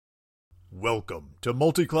Welcome to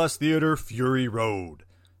Multiclass Theater Fury Road.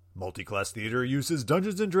 Multiclass Theater uses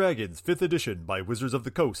Dungeons & Dragons 5th edition by Wizards of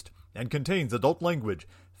the Coast and contains adult language,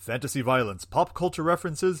 fantasy violence, pop culture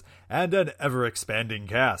references, and an ever-expanding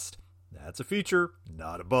cast. That's a feature,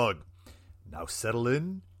 not a bug. Now settle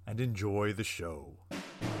in and enjoy the show.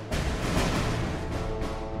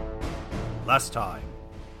 Last time,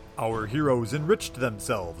 our heroes enriched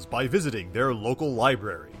themselves by visiting their local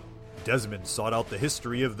library. Desmond sought out the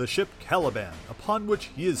history of the ship Caliban, upon which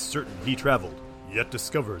he is certain he traveled, yet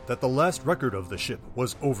discovered that the last record of the ship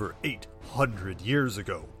was over 800 years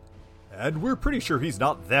ago. And we're pretty sure he's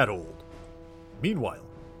not that old. Meanwhile,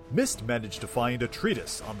 Mist managed to find a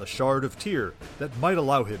treatise on the Shard of Tyr that might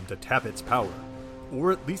allow him to tap its power,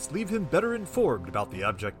 or at least leave him better informed about the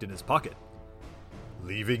object in his pocket.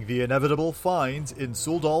 Leaving the inevitable finds in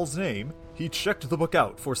Suldal's name, he checked the book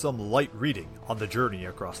out for some light reading on the journey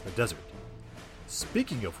across the desert.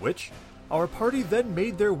 Speaking of which, our party then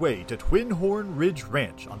made their way to Twin Horn Ridge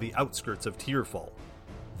Ranch on the outskirts of Tyrfall.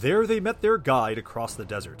 There they met their guide across the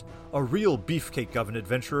desert, a real beefcake of an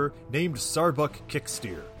adventurer named Sarbuck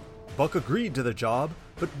Kicksteer. Buck agreed to the job,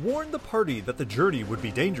 but warned the party that the journey would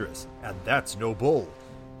be dangerous, and that's no bull.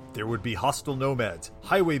 There would be hostile nomads,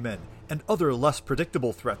 highwaymen, and other less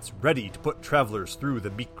predictable threats ready to put travelers through the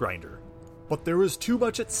meat grinder. But there was too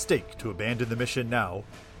much at stake to abandon the mission now.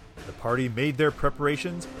 The party made their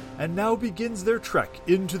preparations, and now begins their trek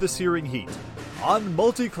into the searing heat on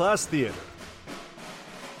Multiclass Theater.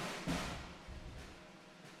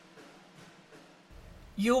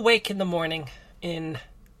 You awake in the morning in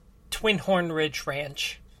Twin Horn Ridge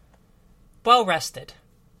Ranch. Well rested.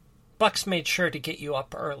 Buck's made sure to get you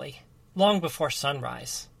up early, long before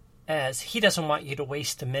sunrise, as he doesn't want you to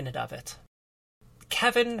waste a minute of it.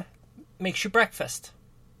 Kevin makes you breakfast.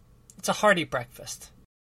 It's a hearty breakfast.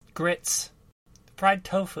 Grits, fried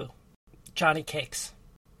tofu, Johnny cakes,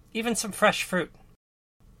 even some fresh fruit.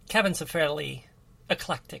 Kevin's a fairly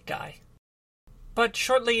eclectic guy. But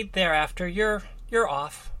shortly thereafter, you're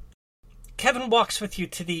off. Kevin walks with you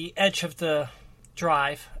to the edge of the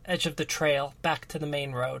drive, edge of the trail, back to the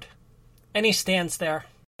main road. And he stands there,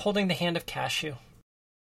 holding the hand of Cashew.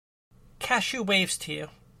 Cashew waves to you.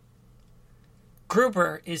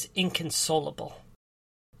 Gruber is inconsolable.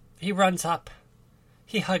 He runs up.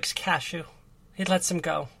 He hugs Cashew. He lets him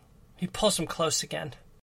go. He pulls him close again,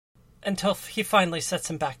 until he finally sets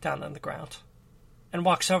him back down on the ground, and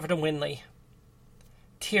walks over to Winley,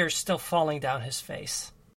 tears still falling down his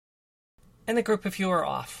face. And the group of you are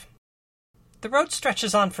off. The road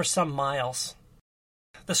stretches on for some miles.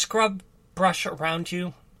 The scrub brush around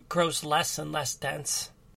you grows less and less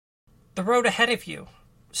dense. The road ahead of you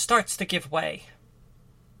starts to give way.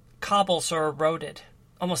 Cobbles are eroded,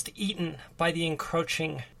 almost eaten by the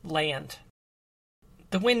encroaching land.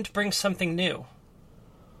 The wind brings something new,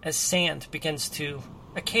 as sand begins to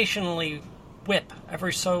occasionally whip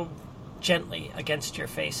ever so gently against your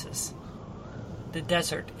faces. The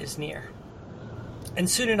desert is near. And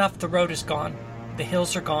soon enough the road is gone, the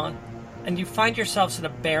hills are gone, and you find yourselves in a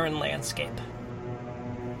barren landscape.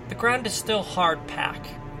 The ground is still hard pack.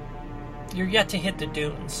 You're yet to hit the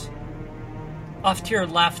dunes. Off to your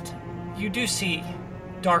left, you do see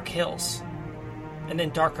dark hills, and then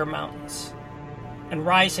darker mountains. And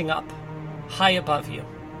rising up, high above you,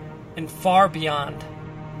 and far beyond,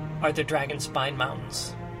 are the Dragonspine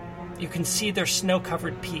Mountains. You can see their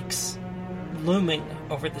snow-covered peaks looming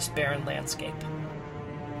over this barren landscape.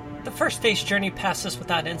 The first day's journey passes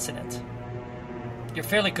without incident. You're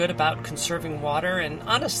fairly good about conserving water, and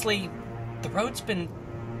honestly, the road's been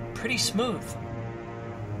pretty smooth.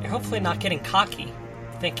 You're hopefully not getting cocky,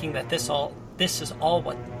 thinking that this is all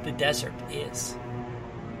what the desert is.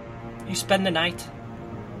 You spend the night.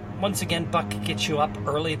 Once again, Buck gets you up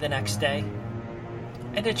early the next day,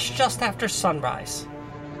 and it's just after sunrise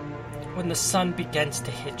when the sun begins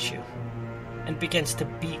to hit you and begins to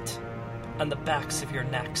beat on the backs of your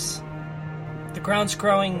necks. The ground's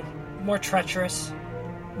growing more treacherous,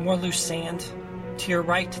 more loose sand. To your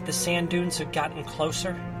right, the sand dunes have gotten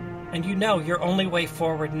closer, and you know your only way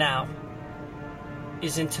forward now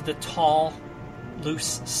is into the tall,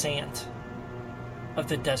 loose sand of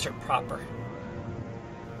the desert proper.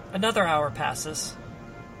 Another hour passes.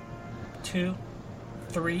 2,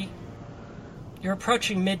 3. You're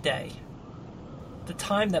approaching midday, the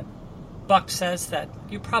time that Buck says that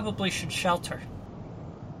you probably should shelter.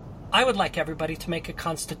 I would like everybody to make a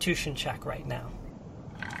constitution check right now.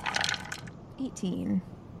 18.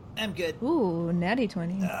 I'm good. Ooh, natty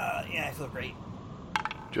 20. Yeah, I feel great.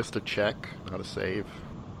 Just a check, not a save.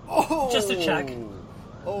 Oh! Just a check.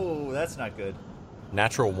 Oh, that's not good.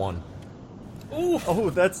 Natural 1. Ooh.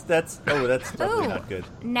 That's definitely not good.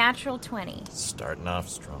 Natural 20. Starting off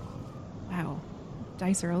strong. Wow.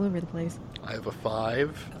 Dice are all over the place. I have a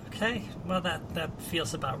 5. Okay, well, that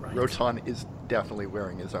feels about right. Rotan is definitely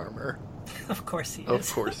wearing his armor. Of course he is.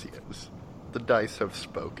 Of course he is. The dice have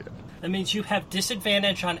spoken. That means you have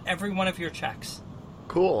disadvantage on every one of your checks.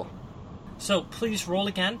 Cool. So please roll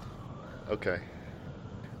again. Okay.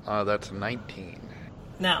 That's 19.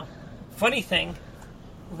 Now, funny thing,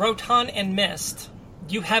 Rotan and Mist,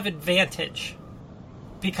 you have advantage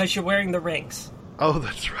because you're wearing the rings. Oh,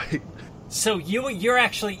 that's right. So you're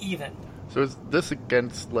actually even. So is this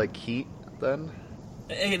against, like, heat, then?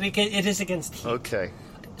 It is against heat. Okay.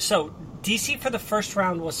 So DC for the first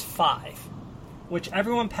round was 5, which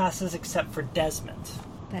everyone passes except for Desmond.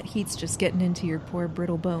 That heat's just getting into your poor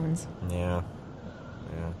brittle bones. Yeah.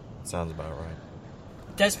 Sounds about right.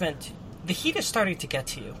 Desmond, the heat is starting to get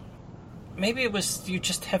to you. Maybe it was you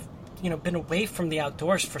just have, been away from the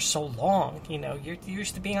outdoors for so long. You're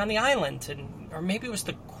used to being on the island, or maybe it was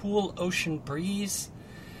the cool ocean breeze.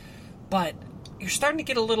 But you're starting to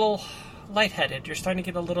get a little lightheaded. You're starting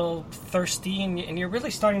to get a little thirsty, and you're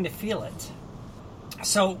really starting to feel it.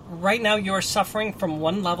 So right now you're suffering from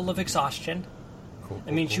 1 level of exhaustion. Cool.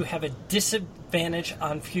 It means you have a disadvantage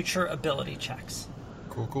on future ability checks.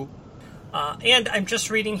 Cool. And I'm just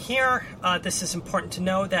reading here, this is important to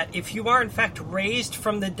know, that if you are in fact raised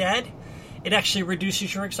from the dead, it actually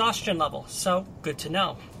reduces your exhaustion level. So, good to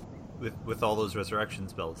know. With all those resurrection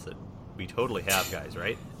spells that we totally have, guys,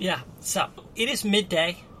 right? Yeah, so it is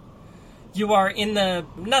midday. You are in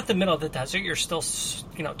not the middle of the desert, you're still,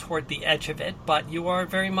 toward the edge of it, but you are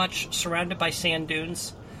very much surrounded by sand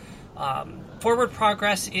dunes. Forward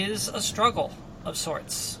progress is a struggle of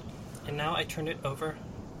sorts. And now I turn it over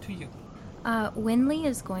to you. Winley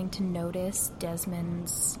is going to notice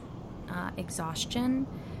Desmond's exhaustion,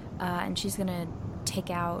 and she's going to take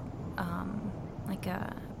out like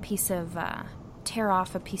a piece of, tear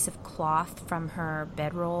off a piece of cloth from her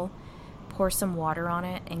bedroll, pour some water on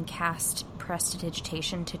it, and cast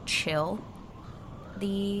Prestidigitation to chill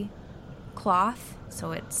the cloth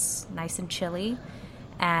so it's nice and chilly,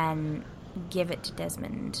 and give it to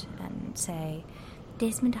Desmond and say,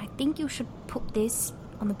 Desmond, I think you should put this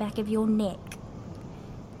on the back of your neck.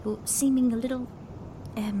 You're seeming a little,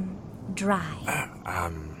 dry.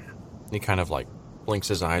 He kind of, blinks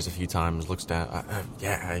his eyes a few times, looks down.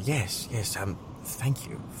 Yes, thank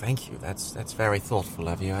you. That's very thoughtful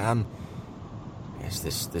of you. Yes,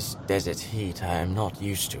 this desert heat, I am not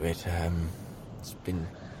used to it. It's been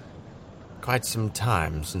quite some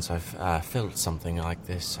time since I've felt something like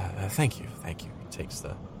this. Thank you. He puts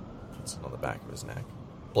it on the back of his neck.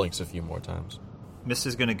 Blinks a few more times. Mist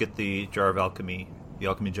is going to get the jar of alchemy, the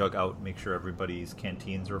alchemy jug out, make sure everybody's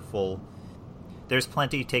canteens are full. There's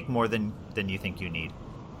plenty. Take more than you think you need,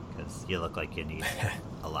 because you look like you need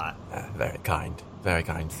a lot. Very kind.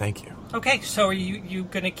 Thank you. Okay, so are you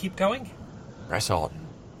going to keep going? Press on.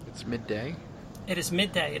 It's midday. It is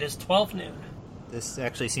midday. It is 12 noon. This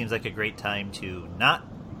actually seems like a great time to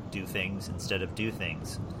not do things instead of do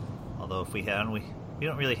things. Although if we don't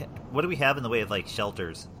really... what do we have in the way of,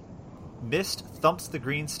 shelters? Mist thumps the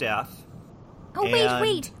green staff. Oh,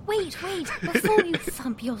 wait. Before you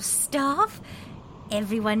thump your staff,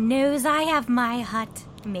 everyone knows I have my hut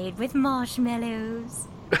made with marshmallows.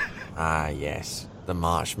 Ah, yes. The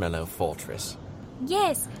Marshmallow Fortress.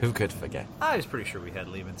 Yes. Who could forget? I was pretty sure we had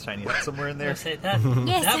Lehman's tiny hut somewhere in there. Say that.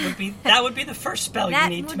 Yes. That would be the first spell you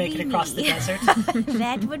need to make it across the desert.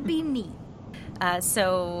 That would be me.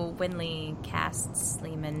 So Winley casts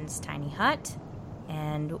Lehman's tiny hut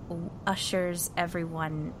and ushers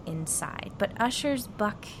everyone inside, but ushers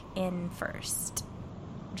Buck in first.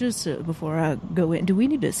 Just before I go in, do we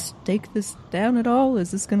need to stake this down at all?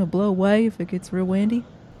 Is this going to blow away if it gets real windy?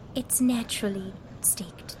 It's naturally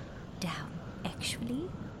staked down, actually.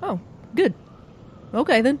 Oh, good.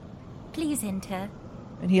 Okay, then. Please enter.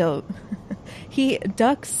 And he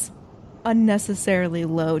ducks unnecessarily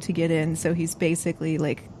low to get in, so he's basically,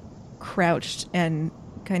 crouched and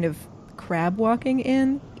kind of crab walking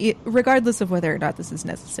in, regardless of whether or not this is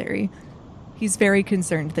necessary. He's very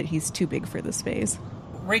concerned that he's too big for the space.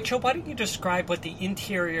 Rachel, why don't you describe what the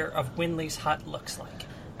interior of Winley's hut looks like?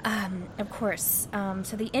 Of course.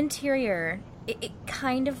 So the interior, it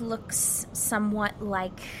kind of looks somewhat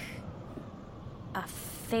like a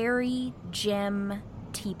fairy gem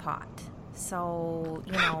teapot. So,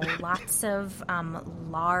 lots of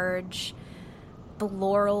large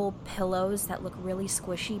floral pillows that look really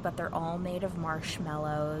squishy, but they're all made of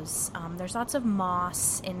marshmallows. There's lots of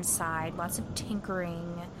moss inside, lots of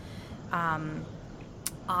tinkering,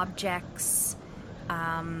 objects,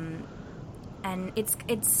 and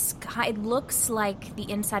it looks like the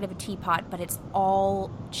inside of a teapot, but it's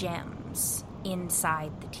all gems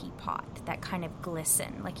inside the teapot that kind of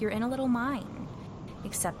glisten, like you're in a little mine,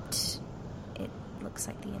 except it looks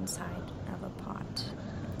like the inside of a pot.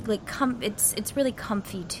 Like it's really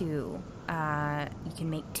comfy too. You can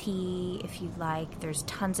make tea if you like. There's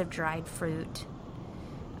tons of dried fruit.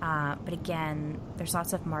 But again, there's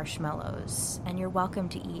lots of marshmallows, and you're welcome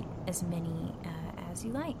to eat as many as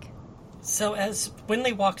you like. So as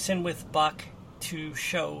Winley walks in with Buck to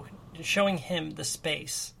showing him the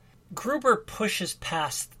space, Gruber pushes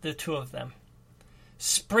past the two of them,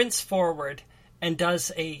 sprints forward, and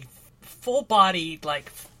does a full body,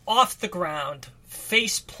 like off the ground,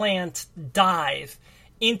 face plant dive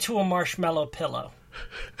into a marshmallow pillow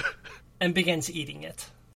and begins eating it.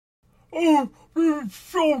 Oh, it's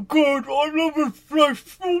so good. I love it fresh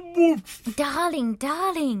so much.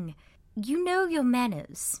 Darling, you know your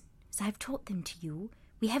manners, as I've taught them to you.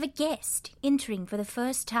 We have a guest entering for the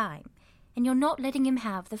first time, and you're not letting him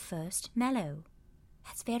have the first mellow.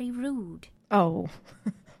 That's very rude. Oh,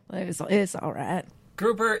 it's all right.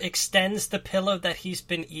 Gruber extends the pillow that he's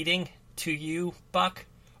been eating to you, Buck.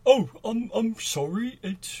 Oh, I'm sorry.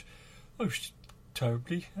 That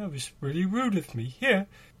was really rude of me. Here,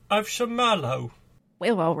 have some mallow.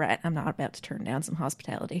 Well, all right. I'm not about to turn down some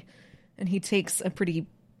hospitality. And he takes a pretty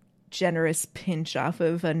generous pinch off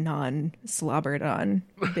of a non-slobbered on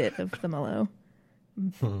bit of the mallow.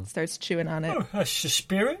 Starts chewing on it. Oh, that's the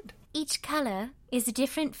spirit. Each color is a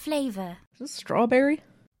different flavor. Is this strawberry?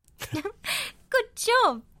 Good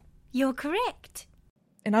job. You're correct.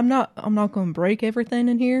 And I'm not going to break everything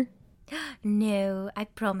in here. No, I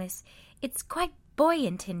promise. It's quite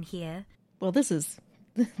buoyant in here. Well, this is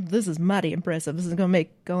mighty impressive. This is going to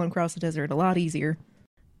make going across the desert a lot easier.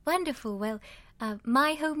 Wonderful. Well,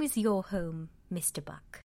 my home is your home, Mr.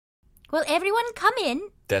 Buck. Well, everyone come in.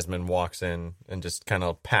 Desmond walks in and just kind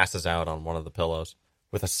of passes out on one of the pillows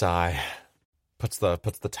with a sigh. Puts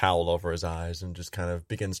the towel over his eyes and just kind of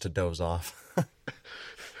begins to doze off.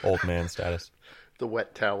 Old man status. The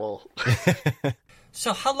wet towel.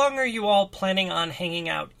 So how long are you all planning on hanging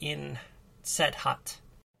out in said hut?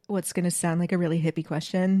 What's going to sound like a really hippie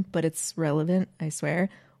question, but it's relevant, I swear.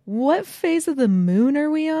 What phase of the moon are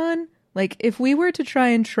we on? Like, if we were to try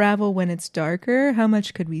and travel when it's darker, how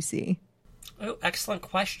much could we see? Oh, excellent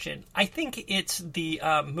question. I think it's the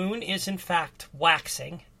moon is in fact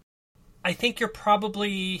waxing. I think you're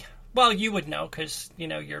probably, well, you would know because, you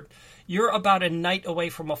know, you're about a night away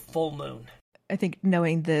from a full moon. I think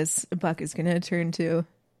knowing this, Buck is going to turn to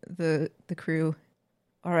the crew.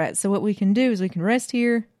 All right, so what we can do is we can rest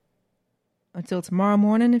here until tomorrow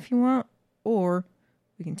morning if you want, or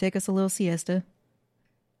we can take us a little siesta.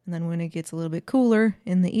 And then when it gets a little bit cooler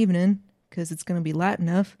in the evening, because it's going to be light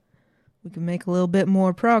enough, we can make a little bit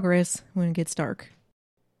more progress when it gets dark.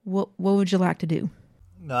 What would you like to do?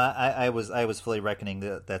 No, I was fully reckoning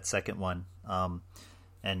that second one.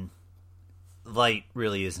 And light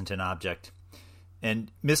really isn't an object.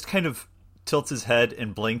 And Mist kind of tilts his head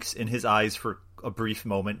and blinks, and his eyes for a brief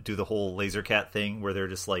moment do the whole laser cat thing where they're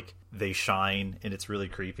just like, they shine, and it's really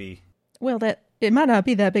creepy. Well, it might not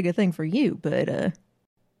be that big a thing for you, but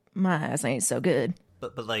my eyes ain't so good.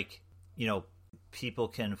 But like, you know, people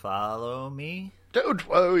can follow me? Don't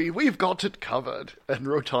worry, we've got it covered. And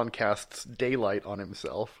Rotan casts daylight on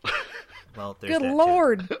himself. Well, there's Good that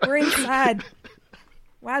lord, we're inside.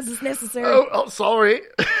 Why is this necessary? Oh, sorry.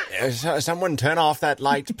 Someone turn off that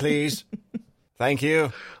light, please. Thank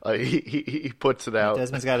you. He puts it too. out.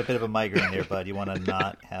 Desmond's got a bit of a migraine there, bud. You want to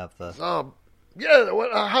not have the... Yeah, well,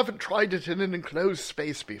 I haven't tried it in an enclosed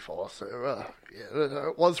space before, so yeah,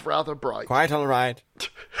 it was rather bright. Quite all right.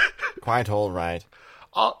 Quite all right.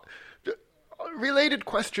 Related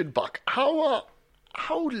question, Buck. How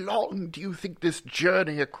long do you think this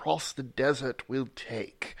journey across the desert will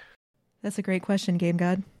take? That's a great question, Game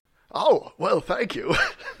God. Oh, well, thank you.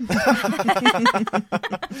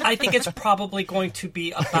 I think it's probably going to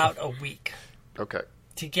be about a week. Okay.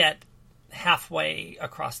 To get halfway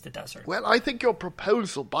across the desert. Well, I think your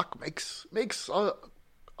proposal, Buck, makes a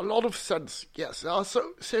lot of sense. Yes.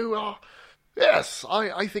 Yes,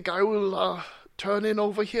 I think I will turn in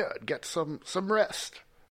over here and get some rest.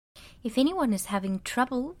 If anyone is having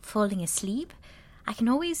trouble falling asleep, I can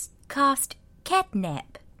always cast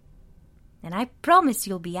catnap. And I promise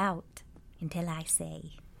you'll be out until I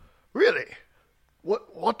say. Really?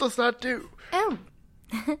 What does that do? Oh.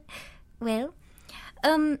 Well,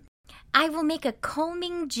 I will make a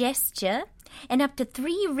calming gesture, and up to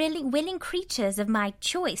 3 really willing creatures of my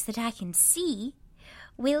choice that I can see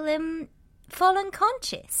will fall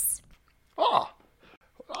unconscious.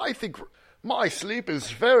 I think My sleep is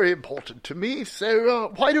very important to me,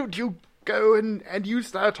 so why don't you go and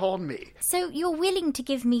use that on me? So you're willing to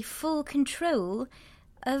give me full control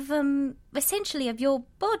of, essentially of your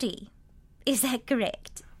body. Is that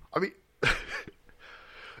correct? I mean,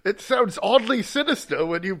 it sounds oddly sinister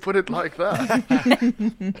when you put it like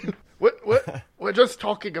that. We're just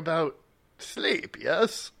talking about sleep,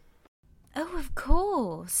 yes? Oh, of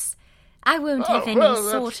course. I won't have any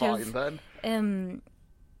sort fine, of... then.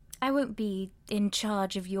 I won't be in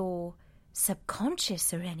charge of your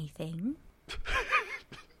subconscious or anything.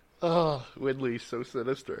 Oh, Winley's so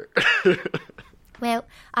sinister. Well,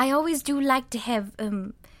 I always do like to have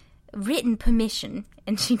written permission,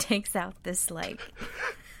 and she takes out this, like,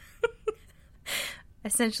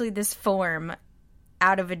 essentially this form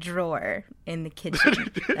out of a drawer in the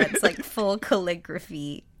kitchen. That's like full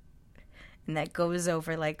calligraphy, and that goes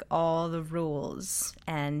over like all the rules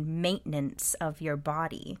and maintenance of your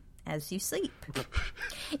body as you sleep.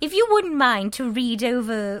 If you wouldn't mind to read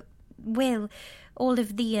over, well, all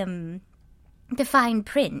of the fine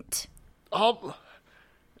print. All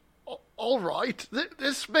right.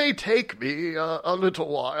 This may take me a little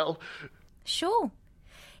while. Sure.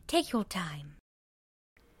 Take your time.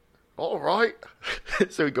 All right.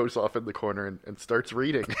 So he goes off in the corner and starts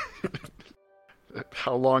reading.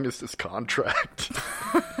 How long is this contract?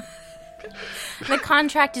 The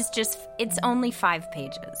contract is it's only 5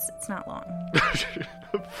 pages. It's not long.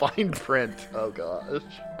 Fine print. Oh, gosh.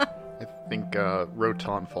 I think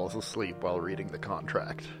Rotan falls asleep while reading the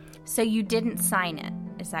contract. So you didn't sign it,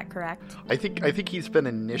 is that correct? I think he's been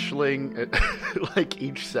initialing like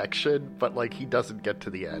each section, but like he doesn't get to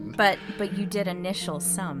the end. But you did initial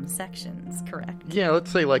some sections, correct? Yeah,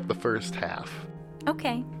 let's say like the first half.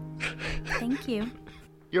 Okay. Thank you.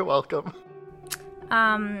 You're welcome.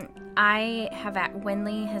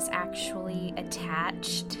 Winley has actually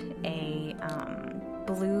attached a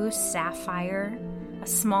blue sapphire, a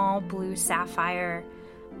small blue sapphire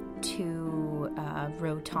to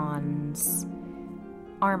Rotan's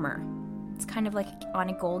armor. It's kind of like on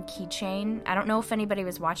a gold keychain. I don't know if anybody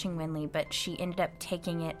was watching Winley, but she ended up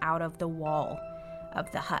taking it out of the wall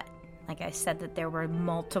of the hut. Like I said, that there were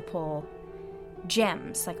multiple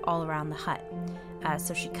gems like all around the hut.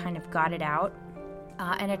 So she kind of got it out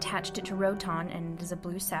and attached it to Rotan, and it is a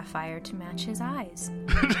blue sapphire to match his eyes.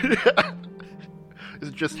 Is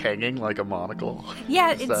it just hanging like a monocle?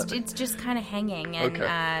 Yeah, it's just kind of hanging, and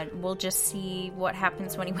okay. We'll just see what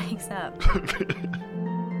happens when he wakes up.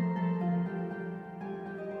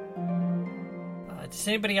 Does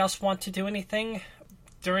anybody else want to do anything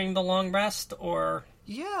during the long rest, or...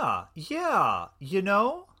 Yeah, you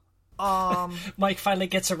know... Mike finally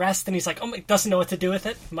gets a rest, and he's like, doesn't know what to do with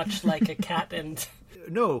it, much like a cat and...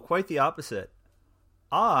 No, quite the opposite.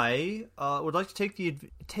 I would like to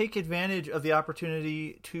take advantage of the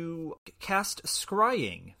opportunity to cast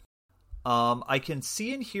Scrying. I can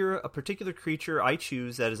see and hear a particular creature I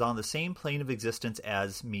choose that is on the same plane of existence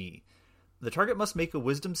as me. The target must make a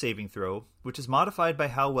wisdom saving throw, which is modified by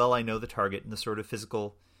how well I know the target and the sort of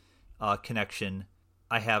physical connection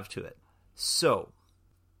I have to it. So,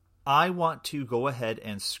 I want to go ahead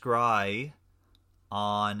and scry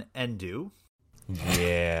on Endu.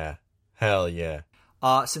 Yeah. Hell yeah.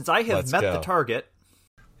 Since I have met the target...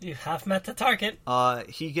 You have met the target.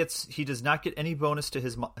 He does not get any bonus to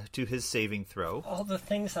his saving throw. All the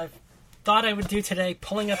things I've thought I would do today,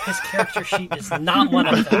 pulling up his character sheet is not one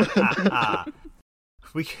of them.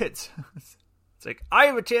 We get... It's like, I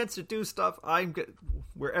have a chance to do stuff. I'm good,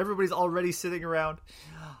 where everybody's already sitting around.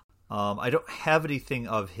 I don't have anything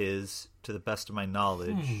of his, to the best of my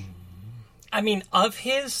knowledge. I mean, of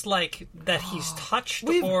his, like, that he's touched,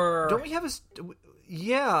 or... Don't we have his...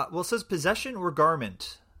 Yeah, well, it says possession or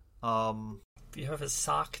garment. Do you have his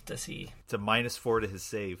sock? Does he... It's a -4 to his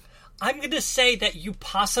save. I'm going to say that you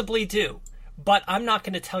possibly do, but I'm not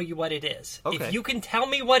going to tell you what it is. Okay. If you can tell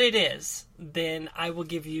me what it is, then I will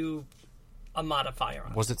give you a modifier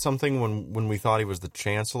on it. Was it something when we thought he was the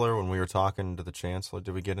Chancellor, when we were talking to the Chancellor?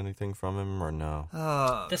 Did we get anything from him, or no?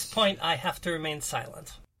 At this point, I have to remain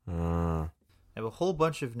silent. I have a whole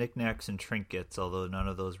bunch of knickknacks and trinkets, although none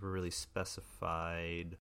of those were really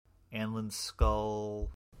specified. Anlin's skull.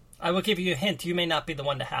 I will give you a hint. You may not be the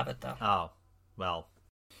one to have it, though. Oh, well.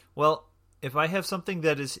 If I have something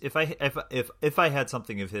that is, if I had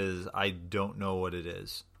something of his, I don't know what it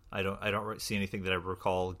is. I don't see anything that I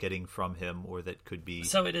recall getting from him, or that could be.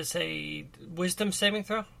 So it is a wisdom saving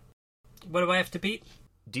throw. What do I have to beat?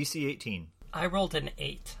 DC 18. I rolled an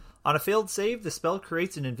 8. On a failed save, the spell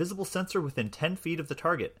creates an invisible sensor within 10 feet of the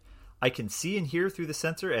target. I can see and hear through the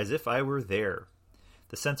sensor as if I were there.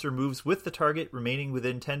 The sensor moves with the target, remaining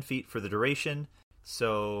within 10 feet for the duration.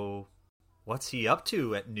 So, what's he up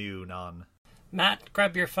to at noon on? Matt,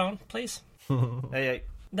 grab your phone, please. Hey.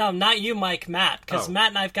 No, not you, Mike, Matt, because Matt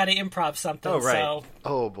and I've got to improv something. Oh, right. So,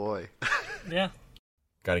 Oh, boy. yeah.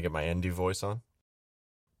 Got to get my Endy voice on.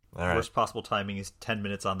 All right. Worst possible timing is 10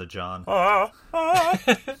 minutes on the John. Yeah.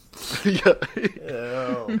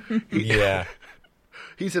 Oh. Yeah.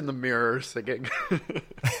 He's in the mirror singing.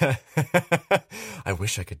 I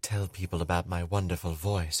wish I could tell people about my wonderful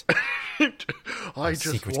voice. I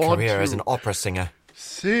just Secret want career to as an opera singer.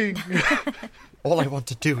 sing. All I want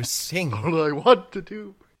to do is sing. All I want to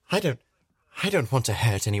do. I don't want to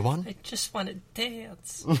hurt anyone. I just want to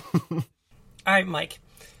dance. All right, Mike.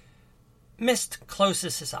 Mist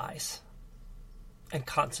closes his eyes and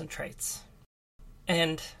concentrates.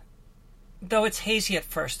 And though it's hazy at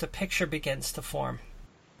first, a picture begins to form.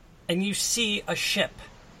 And you see a ship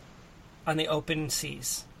on the open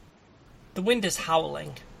seas. The wind is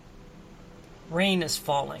howling. Rain is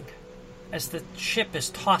falling as the ship is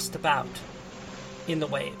tossed about in the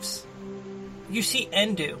waves. You see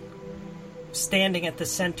Endu standing at the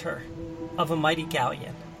center of a mighty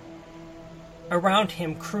galleon. Around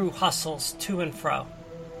him, crew hustles to and fro,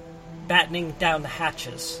 battening down the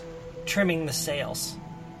hatches, trimming the sails,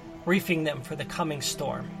 reefing them for the coming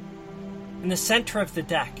storm. In the center of the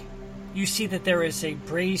deck, you see that there is a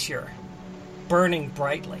brazier burning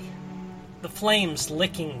brightly, the flames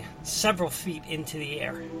licking several feet into the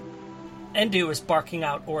air. Endu is barking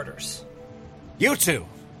out orders. You two!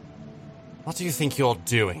 What do you think you're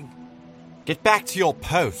doing? Get back to your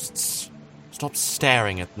posts. Stop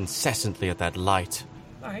staring incessantly at that light.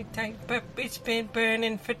 I don't, but it's been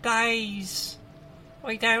burning for days.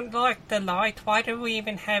 We don't like the light. Why do we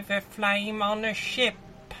even have a flame on a ship?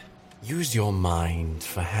 Use your mind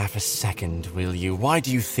for half a second, will you? Why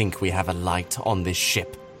do you think we have a light on this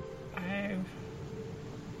ship? Oh,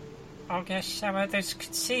 I guess so others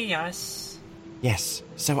could see us. Yes,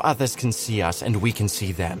 so others can see us and we can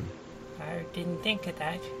see them. I didn't think of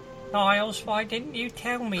that. Niles, why didn't you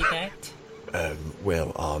tell me that? I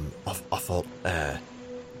thought,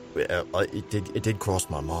 it did cross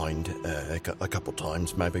my mind a couple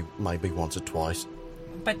times, maybe once or twice.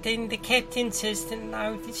 But then the captain says that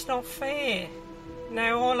no, it's not fair.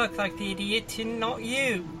 Now I look like the idiot and not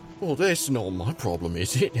you. Well, that's not my problem,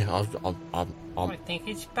 is it? I think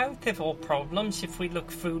it's both of our problems if we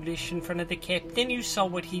look foolish in front of the captain. You saw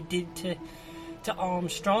what he did to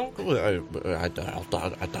Armstrong. I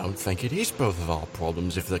don't think it is both of our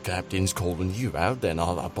problems. If the captain's calling you out, then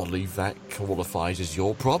I believe that qualifies as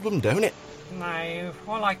your problem, don't it? No,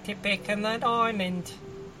 I liked it back on that island.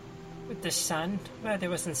 With the sun. Well, there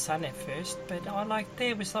wasn't sun at first, but I liked it.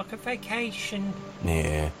 It was like a vacation.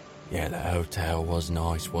 Yeah, the hotel was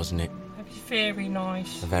nice, wasn't it? It was very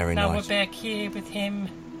nice. Very now nice. We're back here with him.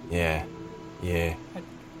 Yeah. I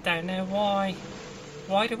don't know why.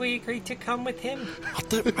 Why do we agree to come with him?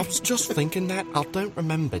 I was just thinking that. I don't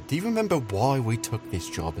remember. Do you remember why we took this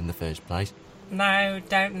job in the first place? No,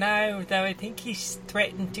 don't know, though I think he's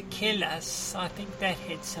threatened to kill us. I think that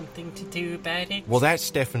had something to do about it. Well, that's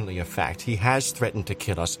definitely a fact. He has threatened to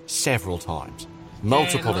kill us several times.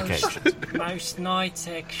 Multiple occasions. Most nights,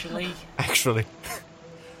 actually. Actually,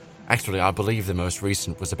 I believe the most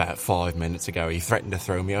recent was about 5 minutes ago. He threatened to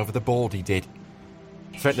throw me over the board, he did.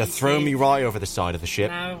 Threatened to throw me right over the side of the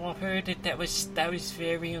ship. No, I heard it. That was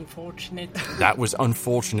very unfortunate. That was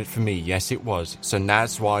unfortunate for me, yes it was. So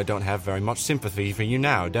that's why I don't have very much sympathy for you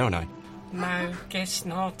now, don't I? No, guess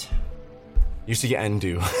not. You see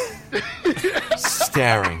Endu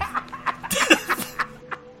staring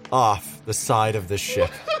off the side of the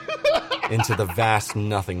ship into the vast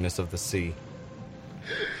nothingness of the sea,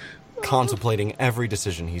 contemplating every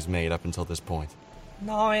decision he's made up until this point.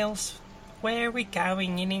 Niles, where are we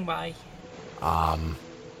going anyway? I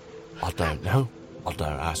don't know. I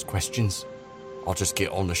don't ask questions. I just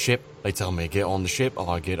get on the ship. They tell me to get on the ship.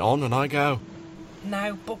 I get on and I go.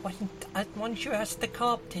 No, but once you ask the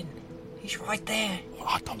captain, he's right there.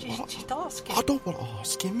 I don't Just ask him. I don't want to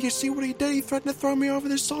ask him. You see what he did? He threatened to throw me over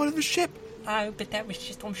the side of the ship. No, but that was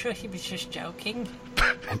just... I'm sure he was just joking.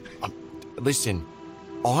 Listen,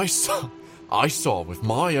 I saw with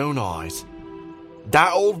my own eyes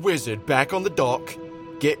that old wizard back on the dock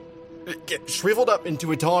get shriveled up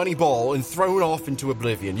into a tiny ball and thrown off into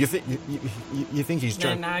oblivion. You think he's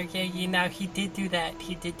joking? No, you know, he did do that.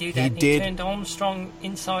 He did. He turned Armstrong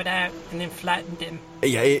inside out and then flattened him.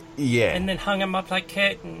 Yeah. And then hung him up like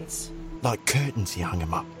curtains. Like curtains, he hung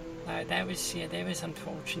him up. No, that was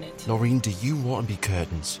unfortunate. Noreen, do you want to be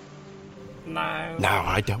curtains? No. No,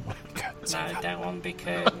 I don't want to be curtains. No, I don't want to be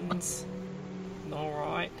curtains. Alright.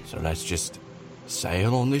 So let's just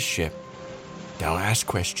sail on this ship. Don't ask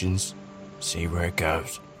questions. See where it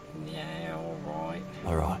goes. Yeah, alright.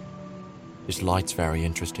 All right. This light's very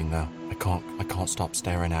interesting, though. I can't stop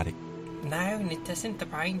staring at it. No, and it doesn't. The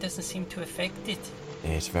rain doesn't seem to affect it.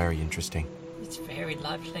 Yeah, it's very interesting. It's very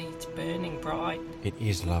lovely. It's burning bright. It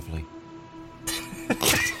is lovely.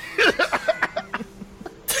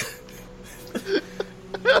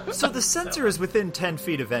 So the sensor is within 10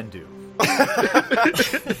 feet of Endu.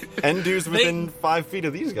 Endu's within 5 feet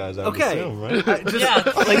of these guys, I would Okay. assume, right? Yeah,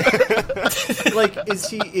 Like, is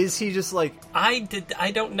he just like... I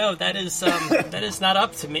don't know. That is not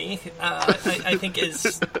up to me. I think,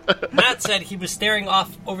 as Matt said, he was staring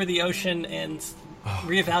off over the ocean and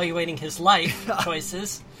reevaluating his life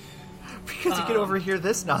choices. Because you can overhear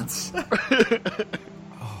this nonsense.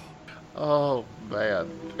 Oh,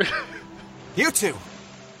 man. You two!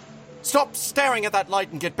 Stop staring at that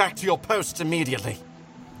light and get back to your posts immediately.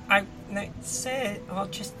 No, sir, I'll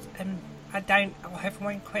just, I'll have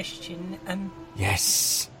one question.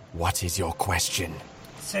 Yes. What is your question?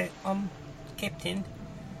 So, Captain,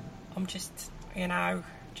 I'm just,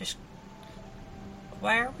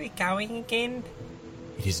 where are we going again?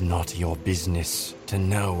 It is not your business to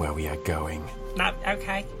know where we are going. No,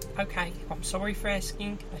 okay, I'm sorry for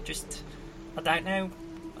asking. I don't know.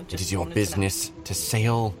 It is your business to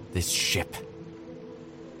sail this ship.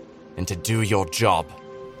 And to do your job.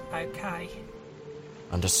 Okay.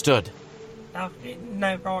 Understood? No,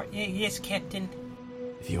 right, yes, Captain.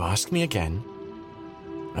 If you ask me again,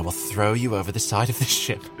 I will throw you over the side of the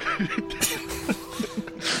ship.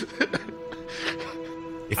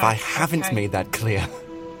 If I haven't okay. made that clear.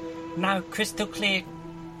 No, crystal clear.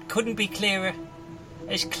 Couldn't be clearer.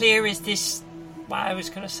 As clear as this... Well, I was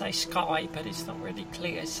going to say sky, but it's not really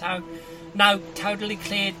clear. So, no, totally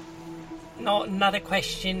clear. Not another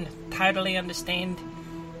question. Totally understand.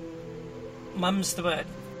 Mum's the word.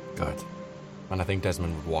 Good. And I think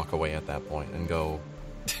Desmond would walk away at that point and go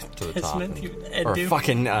to the top. Desmond, Or Endu.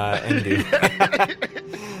 fucking Endu.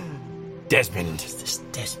 Desmond. This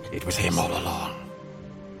Desmond. It was him all along.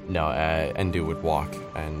 No, Endu would walk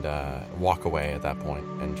away at that point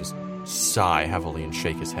and just sigh heavily and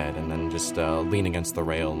shake his head and then just lean against the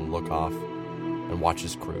rail and look off and watch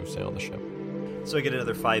his crew sail the ship. So I get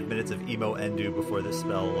another 5 minutes of emo Endu before this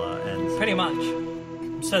spell ends. Pretty much.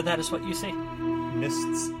 So that is what you see.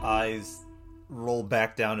 Mist's eyes roll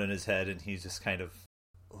back down in his head and he's just kind of...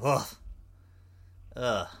 Ugh.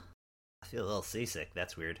 I feel a little seasick.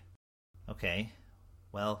 That's weird. Okay.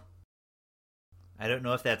 Well... I don't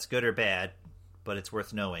know if that's good or bad, but it's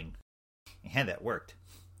worth knowing. And that worked.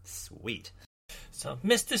 Sweet. So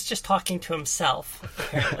Mist is just talking to himself,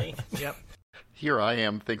 apparently. Yep. Here I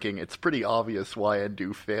am thinking it's pretty obvious why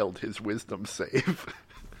Endu failed his wisdom save.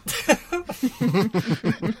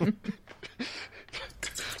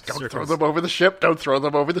 Don't throw them over the ship. Don't throw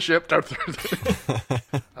them over the ship. Don't throw them.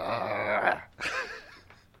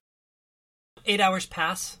 8 hours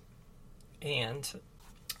pass, and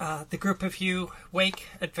the group of you wake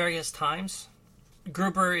at various times.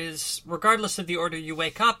 Gruber is, regardless of the order you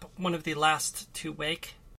wake up, one of the last to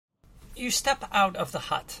wake. You step out of the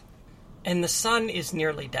hut, and the sun is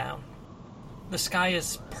nearly down. The sky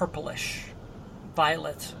is purplish,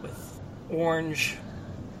 violet with orange,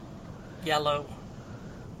 yellow,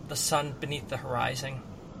 the sun beneath the horizon.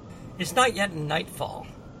 It's not yet nightfall,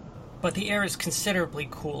 but the air is considerably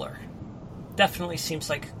cooler. Definitely seems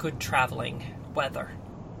like good traveling weather.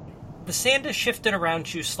 The sand has shifted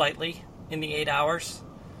around you slightly in the 8 hours.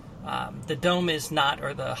 The dome is not,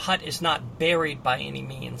 or the hut is not buried by any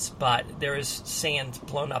means, but there is sand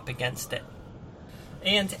blown up against it.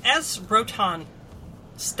 And as Rotan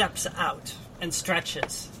steps out and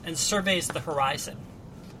stretches and surveys the horizon,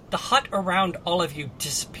 the hut around all of you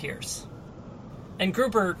disappears. And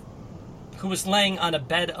Gruber, who was laying on a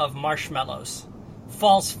bed of marshmallows,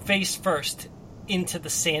 falls face first into the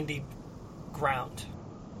sandy ground.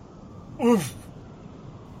 Oof!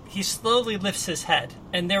 He slowly lifts his head,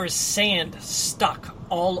 and there is sand stuck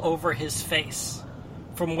all over his face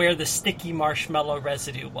from where the sticky marshmallow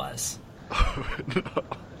residue was.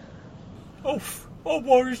 No. I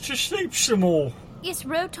wanted to sleep some more. Yes,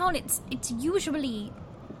 Roton, it's usually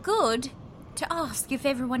good to ask if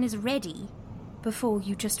everyone is ready before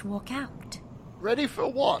you just walk out. Ready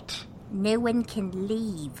for what? No one can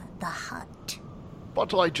leave the hut.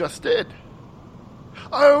 But I just did.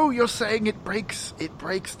 Oh, you're saying it breaks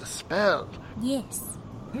the spell. Yes.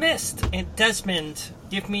 Mist and Desmond,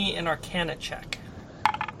 give me an Arcana check.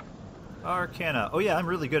 Arcana. Oh yeah, I'm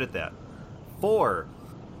really good at that. 4.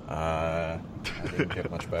 I didn't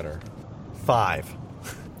get much better. 5.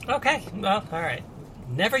 Okay, well, alright.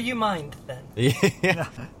 Never you mind, then. Yeah.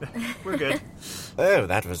 We're good. Oh,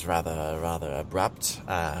 that was rather abrupt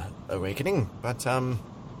awakening, but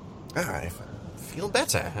I feel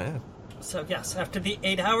better. So, yes, after the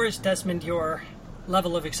 8 hours, Desmond, your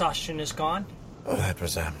level of exhaustion is gone. Oh, that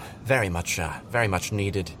was very much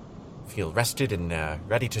needed. Feel rested and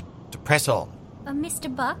ready to press on.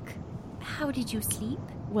 Mr. Buck, how did you sleep?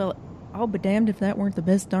 Well, I'll be damned if that weren't the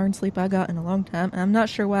best darn sleep I got in a long time. I'm not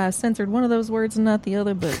sure why I censored one of those words and not the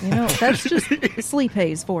other, but, that's just sleep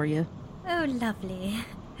haze for you. Oh, lovely.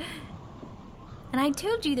 And I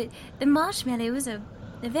told you that the marshmallows are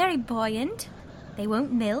very buoyant. They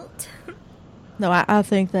won't melt. No, I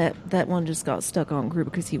think that one just got stuck on Gruber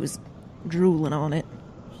because he was drooling on it.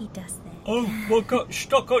 He does that. Oh, what got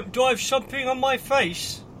stuck on? Do I have something on my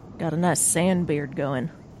face? Got a nice sand beard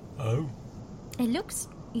going. Oh.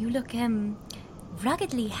 You look,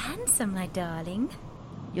 ruggedly handsome, my darling.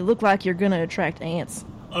 You look like you're gonna attract ants.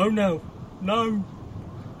 Oh, no. No.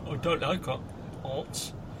 I don't like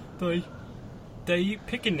ants. They eat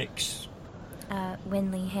picnics.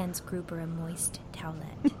 Winley hands Gruber a moist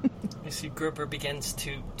towelette. I see Gruber begins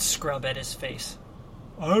to scrub at his face.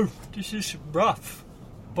 Oh, this is rough.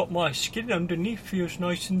 But my skin underneath feels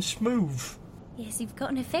nice and smooth. Yes, you've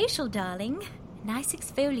gotten a facial, darling. Nice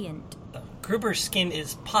exfoliant. Gruber's skin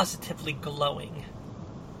is positively glowing.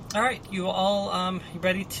 Alright, you all, you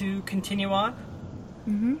ready to continue on?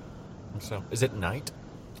 Mm-hmm. So, is it night?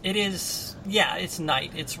 It is, yeah, it's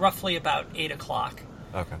night. It's roughly about 8 o'clock.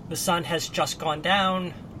 Okay. The sun has just gone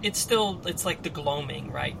down. It's like the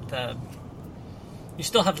gloaming, right? You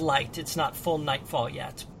still have light. It's not full nightfall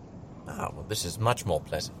yet. Oh, well, this is much more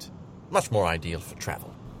pleasant. Much more ideal for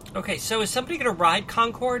travel. Okay, so is somebody going to ride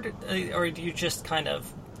Concord? Or do you just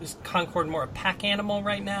is Concord more a pack animal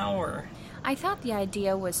right now, or? I thought the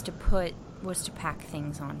idea was to pack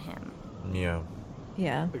things on him.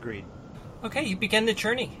 Yeah. Agreed. Okay, you begin the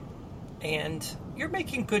journey. And you're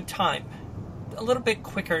making good time. A little bit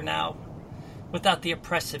quicker now, without the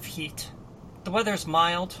oppressive heat. The weather's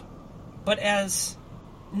mild, but as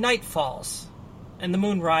night falls and the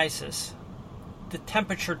moon rises, the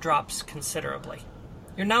temperature drops considerably.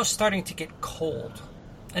 You're now starting to get cold.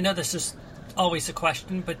 I know this is always a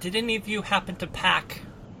question, but did any of you happen to pack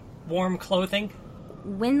warm clothing?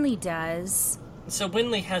 Winley does. So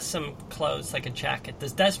Winley has some clothes, like a jacket.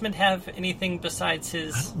 Does Desmond have anything besides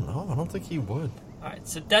his... No, I don't think he would. Alright,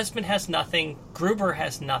 so Desmond has nothing. Gruber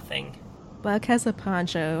has nothing. Buck has a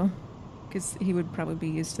poncho, because he would probably be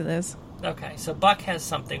used to this. Okay, so Buck has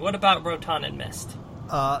something. What about Rotan and Mist?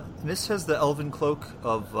 Mist has the elven cloak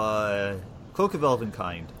of elven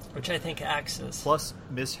kind. Which I think acts as... Plus,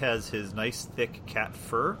 Mist has his nice thick cat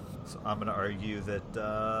fur. So I'm going to argue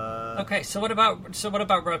that. Okay, so what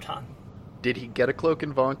about Rotan? Did he get a cloak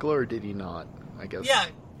in Vonkla or did he not? I guess. Yeah.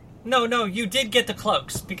 No, you did get the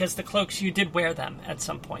cloaks, because the cloaks, you did wear them at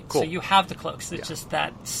some point. Cool. So you have the cloaks. It's just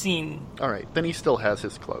that scene. Alright, then he still has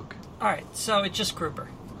his cloak. Alright, so it's just Gruber.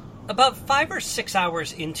 About 5 or 6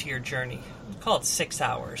 hours into your journey, call it 6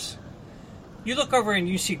 hours, you look over and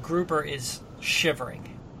you see Gruber is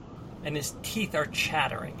shivering, and his teeth are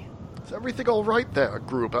chattering. Is everything alright there,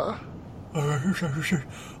 Gruber? I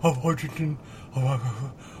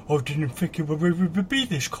didn't think it would be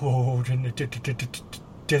this cold in the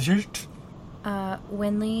desert.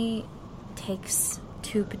 Winley takes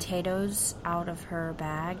 2 potatoes out of her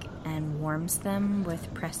bag and warms them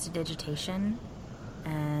with prestidigitation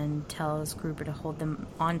and tells Gruber to hold them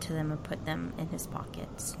onto them and put them in his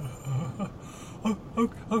pockets.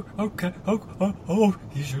 Okay.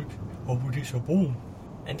 These are warm.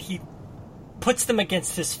 And he puts them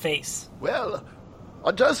against his face. Well,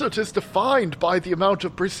 a desert is defined by the amount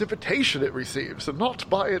of precipitation it receives, and not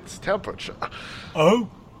by its temperature. Oh,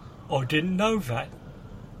 I didn't know that.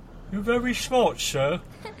 You're very smart, sir.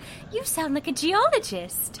 You sound like a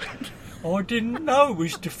geologist. I didn't know it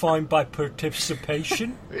was defined by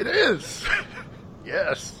participation. It is.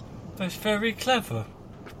 Yes. That's very clever.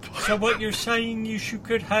 So what you're saying is you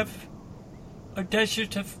could have a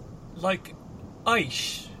desert of, like,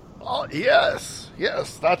 ice? Oh, yes.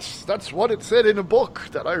 That's what it said in a book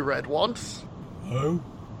that I read once. Oh?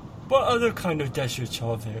 What other kind of deserts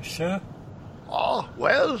are there, sir?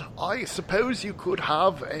 Well, I suppose you could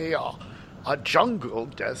have a jungle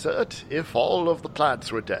desert if all of the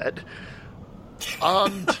plants were dead.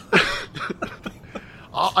 And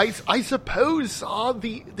I suppose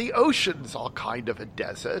the oceans are kind of a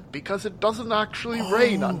desert because it doesn't actually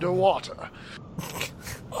rain underwater.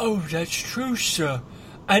 Oh, that's true, sir.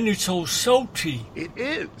 And it's all salty. It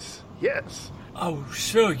is, yes. Oh,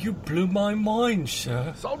 sir, you blew my mind,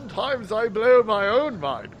 sir. Sometimes I blow my own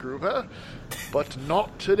mind, Gruber, but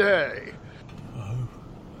not today.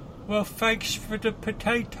 Well, thanks for the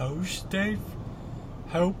potatoes. They've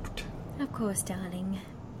helped. Of course, darling.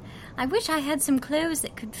 I wish I had some clothes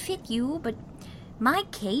that could fit you, but my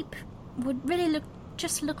cape would really look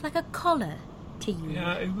like a collar to you.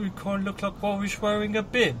 Yeah, it would kind of look like I was wearing a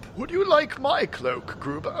bib. Would you like my cloak,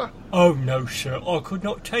 Gruber? Oh, no, sir. I could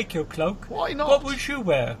not take your cloak. Why not? What would you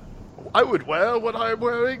wear? I would wear what I'm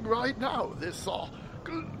wearing right now, this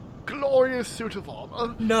glorious suit of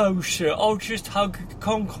armor. No, sir. I'll just hug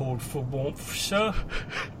Concord for warmth, sir.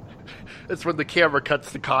 It's when the camera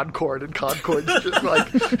cuts to Concord, and Concord's just like,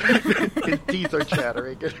 his teeth are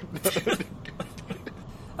chattering.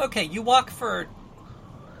 Okay, you walk for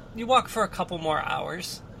a couple more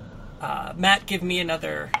hours. Matt, give me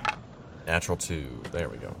another... Natural 2. There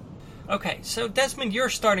we go. Okay, so Desmond, you're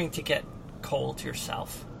starting to get cold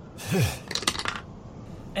yourself.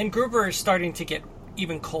 And Gruber is starting to get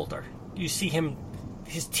even colder. You see him,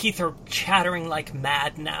 his teeth are chattering like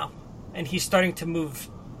mad now, and he's starting to move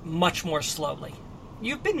much more slowly.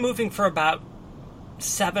 You've been moving for about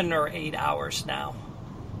 7 or 8 hours now,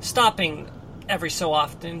 stopping every so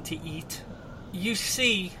often to eat. You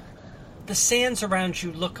see the sands around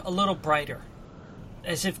you look a little brighter,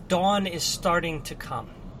 as if dawn is starting to come,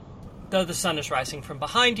 though the sun is rising from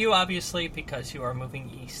behind you, obviously, because you are moving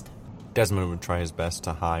east. Desmond would try his best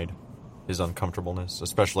to hide his uncomfortableness,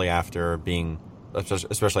 especially after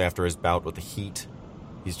his bout with the heat.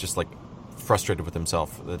 He's just like frustrated with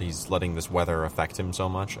himself that he's letting this weather affect him so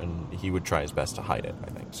much, and he would try his best to hide it,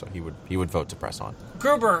 I think. So he would vote to press on.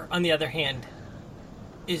 Gruber, on the other hand,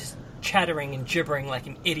 is chattering and gibbering like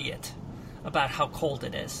an idiot about how cold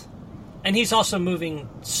it is. And he's also moving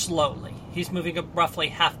slowly. He's moving at roughly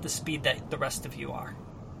half the speed that the rest of you are.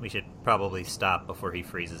 We should probably stop before he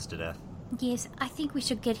freezes to death. Yes, I think we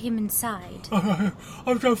should get him inside. I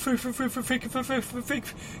don't think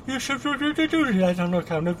you should do that on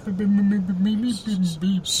account of me.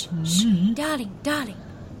 Darling,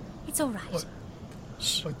 it's all right.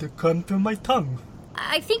 But it come to my tongue.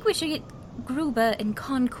 I think we should get Gruber and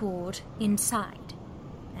Concord inside.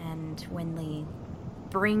 And Winley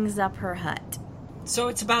brings up her hut. So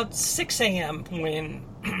it's about 6 a.m. when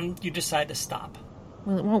you decide to stop.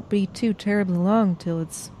 Well, it won't be too terribly long till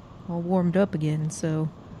it's all warmed up again, so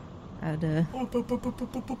I'd,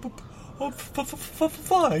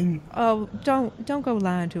 Fine. Oh, don't go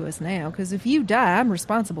lying to us now, because if you die, I'm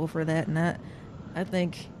responsible for that, and I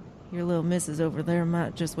think your little missus over there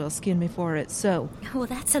might just well skin me for it, so... Oh,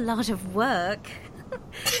 that's a lot of work.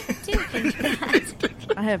 Do think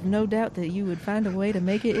that. I have no doubt that you would find a way to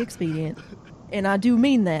make it expedient. And I do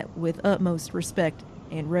mean that with utmost respect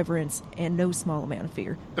and reverence and no small amount of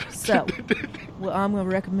fear. So, what I'm going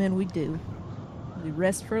to recommend we do, we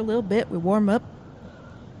rest for a little bit, we warm up,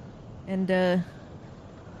 and,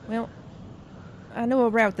 well, I know a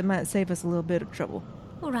route that might save us a little bit of trouble.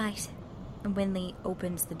 All right. And Winley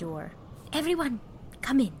opens the door. Everyone,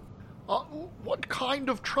 come in. What kind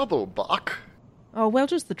of trouble, Buck? Oh, well,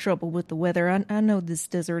 just the trouble with the weather. I know this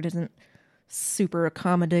desert isn't super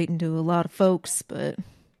accommodating to a lot of folks, but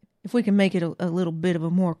if we can make it a little bit of a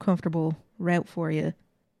more comfortable route for you,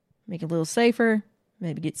 make it a little safer,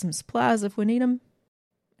 maybe get some supplies if we need them.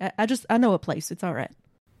 I know a place. It's all right.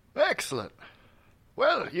 Excellent.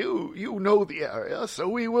 Well, you know the area, so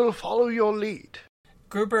we will follow your lead.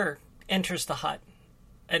 Gruber enters the hut,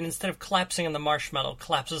 and instead of collapsing on the marshmallow,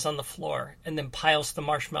 collapses on the floor, and then piles the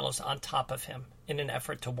marshmallows on top of him in an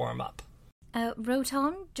effort to warm up.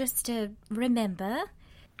 Roton, just to remember...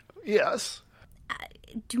 Yes?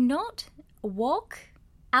 Do not walk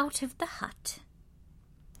out of the hut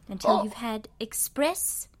until you've had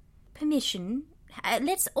express permission.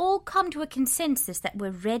 Let's all come to a consensus that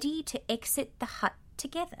we're ready to exit the hut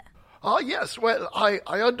together. Yes, well, I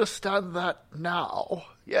understand that now,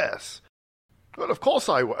 yes. Well, of course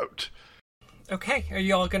I won't. Okay, are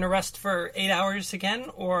you all going to rest for 8 hours again,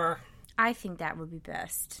 or... I think that would be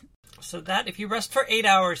best. So that, if you rest for 8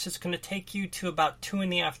 hours, it's going to take you to about 2 in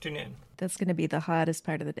the afternoon. That's going to be the hottest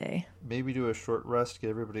part of the day. Maybe do a short rest,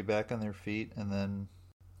 get everybody back on their feet, and then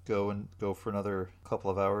go for another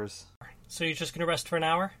couple of hours. So you're just going to rest for an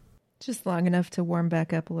hour? Just long enough to warm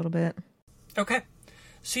back up a little bit. Okay.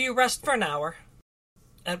 So you rest for an hour,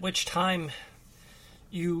 at which time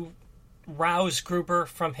you rouse Gruber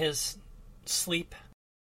from his sleep.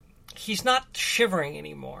 He's not shivering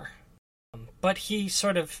anymore, but he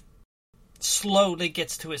sort of slowly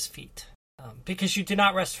gets to his feet. Because you do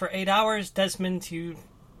not rest for 8 hours, Desmond, you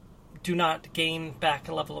do not gain back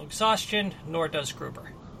a level of exhaustion, nor does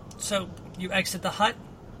Gruber. So you exit the hut,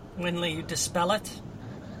 Winley, you dispel it,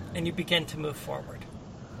 and you begin to move forward.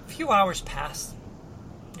 A few hours pass.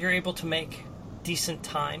 You're able to make decent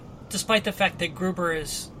time, despite the fact that Gruber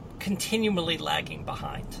is continually lagging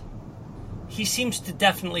behind. He seems to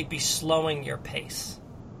definitely be slowing your pace,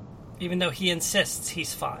 even though he insists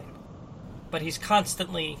he's fine. But he's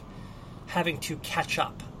constantly having to catch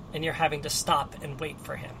up, and you're having to stop and wait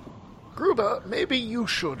for him. Gruber, maybe you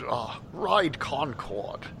should, ride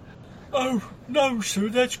Concord. Oh, no, sir,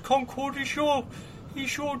 that's Concord is your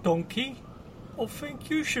donkey. I think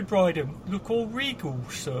you should ride him. Look all regal,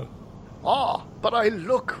 sir. But I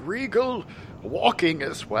look regal walking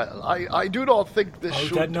as well. I do not think this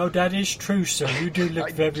should... that is true, sir. You do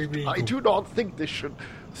look very regal. I do not think this should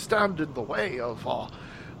stand in the way of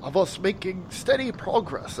us making steady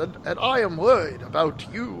progress, and I am worried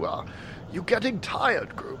about you getting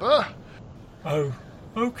tired, Gruber. Oh,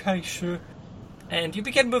 okay, sir. And you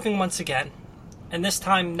begin moving once again, and this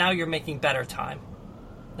time now you're making better time,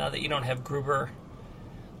 now that you don't have Gruber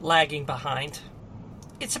lagging behind.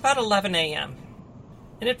 It's about 11 a.m.,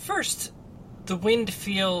 and at first, the wind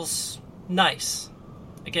feels nice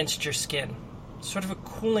against your skin, sort of a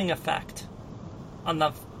cooling effect on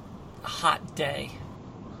the hot day.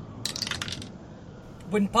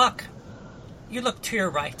 When Buck, you look to your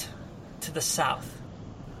right, to the south,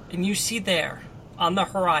 and you see there, on the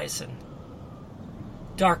horizon,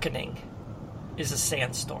 darkening, is a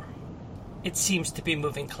sandstorm. It seems to be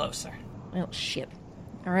moving closer. Oh, shit.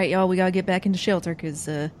 All right, y'all, we gotta get back into shelter, because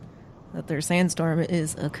that there sandstorm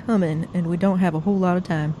is a-coming, and we don't have a whole lot of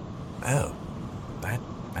time. Oh,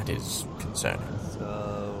 that is concerning.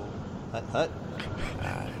 So, hut?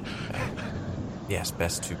 Yes,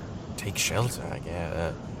 best to take shelter, I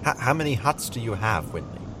guess. How many huts do you have,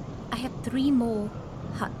 Whitney? I have 3 more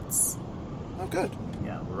huts. Oh, good.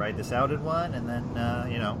 Yeah, we'll ride this out in one, and then,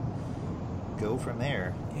 go from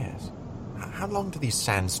there. Yes. How long do these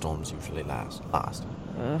sandstorms usually last?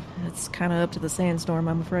 It's kind of up to the sandstorm,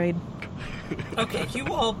 I'm afraid. Okay,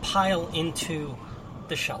 you all pile into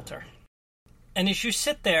the shelter. And as you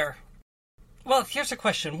sit there... Well, here's a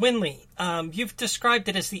question. Winley, you've described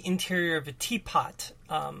it as the interior of a teapot.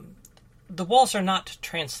 The walls are not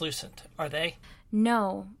translucent, are they?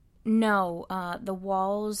 No. The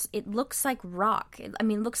walls, it looks like rock. It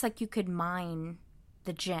looks like you could mine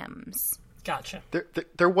the gems. Gotcha.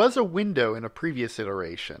 There was a window in a previous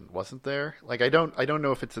iteration, wasn't there? Like, I don't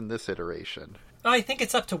know if it's in this iteration. I think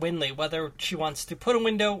it's up to Winley whether she wants to put a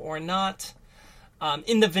window or not.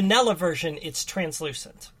 In the vanilla version, it's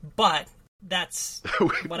translucent, but that's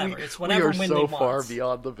whatever. It's whatever Winley wants. We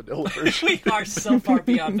are so far beyond the vanilla version. We are so far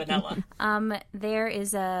beyond vanilla. There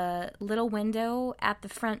is a little window at the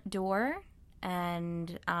front door,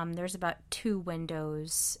 and there's about 2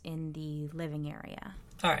 windows in the living area.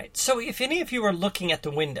 All right, so if any of you are looking at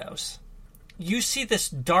the windows, you see this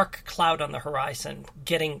dark cloud on the horizon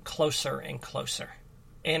getting closer and closer.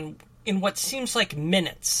 And in what seems like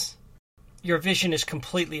minutes, your vision is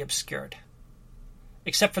completely obscured,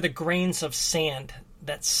 except for the grains of sand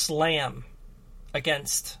that slam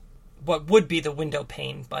against what would be the window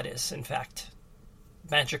pane, but is, in fact,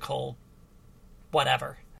 magical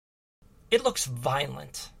whatever. It looks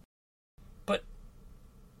violent. But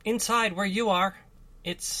inside where you are,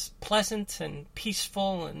 it's pleasant and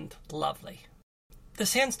peaceful and lovely. The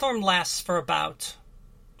sandstorm lasts for about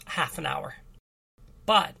half an hour.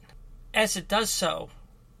 But as it does so,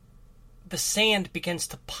 the sand begins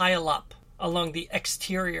to pile up along the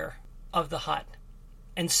exterior of the hut.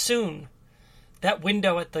 And soon, that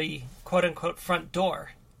window at the quote-unquote front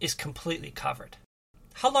door is completely covered.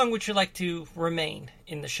 How long would you like to remain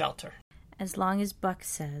in the shelter? As long as Buck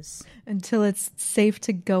says. Until it's safe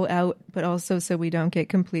to go out, but also so we don't get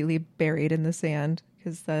completely buried in the sand,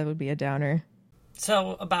 because that would be a downer.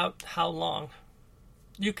 So, about how long?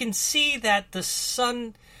 You can see that the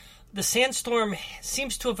sandstorm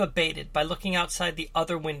seems to have abated by looking outside the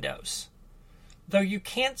other windows. Though you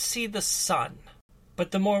can't see the sun, but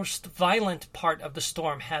the most violent part of the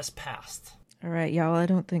storm has passed. All right, y'all, I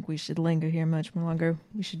don't think we should linger here much longer.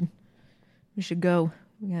 We should go.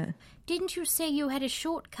 Yeah. Didn't you say you had a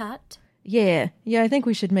shortcut? Yeah, I think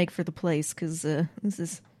we should make for the place, because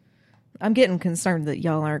I'm getting concerned that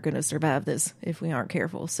y'all aren't going to survive this if we aren't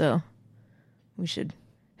careful, so we should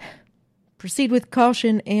proceed with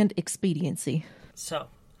caution and expediency. So,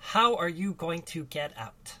 how are you going to get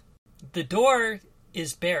out? The door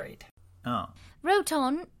is buried. Oh.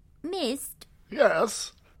 Roton, Mist.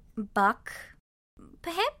 Yes? Buck,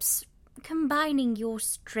 perhaps combining your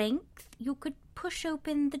strength, you could push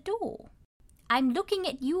open the door. I'm looking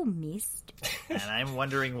at you, Mist. And I'm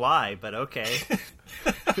wondering why, but okay.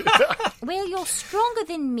 Well, you're stronger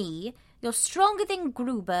than me, you're stronger than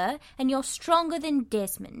Gruber, and you're stronger than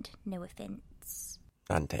Desmond. No offense.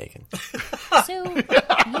 None taken. So, you're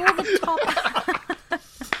the top...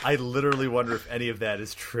 I literally wonder if any of that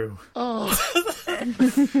is true. Due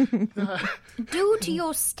to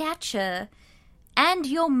your stature and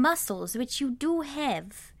your muscles, which you do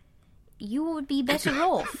have, you would be better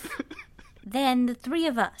off than the three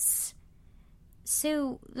of us.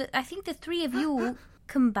 So, I think the three of you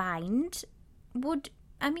combined would,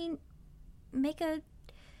 make a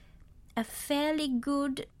fairly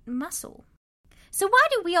good muscle. So why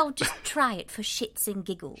don't we all just try it for shits and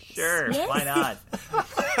giggles? Sure, yes? why not?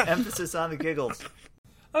 Emphasis on the giggles.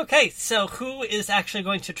 Okay, so who is actually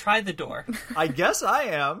going to try the door? I guess I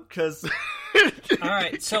am, because... All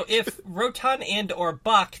right, so if Rotan and or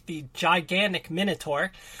Buck, the gigantic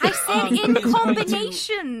minotaur... I said in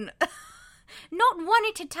combination! Not one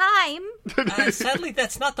at a time! Sadly,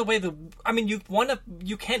 that's not the way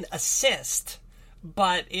you can assist,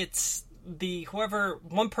 but it's...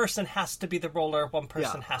 one person has to be the roller, one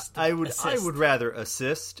person has to assist. I would rather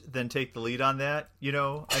assist than take the lead on that,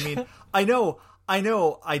 I know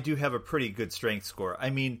I do have a pretty good strength score.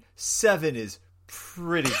 7 is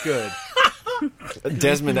pretty good.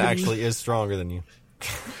 Desmond actually is stronger than you.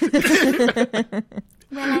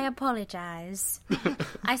 Well, I apologize.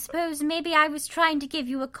 I suppose maybe I was trying to give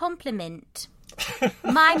you a compliment.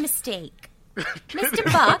 My mistake. Mr.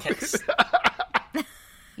 Buck?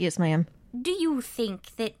 Yes, ma'am. Do you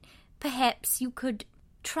think that perhaps you could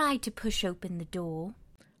try to push open the door?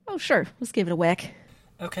 Oh, sure. Let's give it a whack.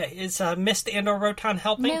 Okay, is Mist and or Rotan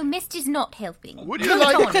helping? No, Mist is not helping. Would you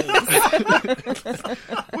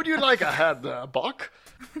like a hand there, Buck?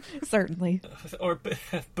 Certainly. Or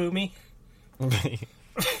Boomy?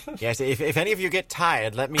 Yes, if any of you get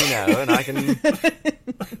tired, let me know, and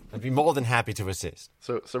I'd be more than happy to assist.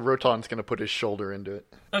 So Rotan's going to put his shoulder into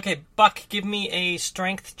it. Okay, Buck, give me a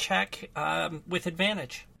strength check with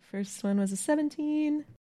advantage. First one was a 17.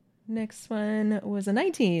 Next one was a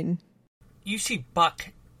 19. You see Buck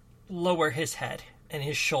lower his head and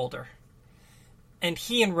his shoulder, and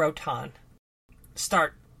he and Rotan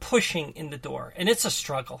start pushing in the door, and it's a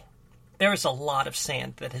struggle. There is a lot of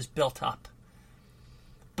sand that has built up.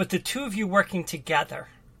 But the two of you working together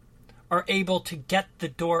are able to get the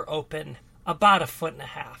door open about 1.5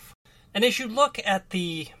 feet. And as you look at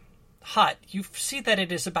the hut, you see that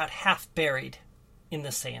it is about half buried in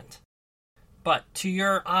the sand. But to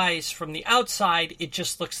your eyes from the outside, it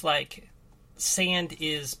just looks like sand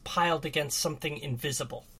is piled against something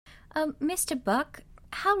invisible. Mr. Buck,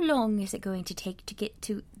 how long is it going to take to get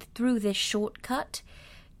through this shortcut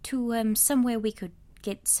to somewhere we could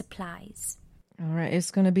get supplies? All right,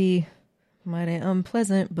 it's going to be mighty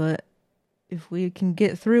unpleasant, but if we can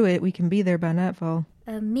get through it, we can be there by nightfall.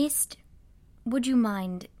 Mist, would you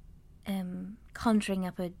mind conjuring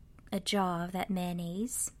up a jar of that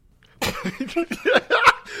mayonnaise?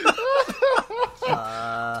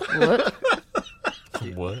 What?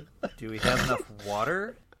 What? Do we have enough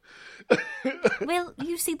water? Well,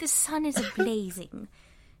 you see, the sun is blazing,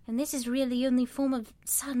 and this is really the only form of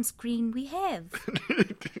sunscreen we have.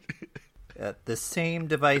 The same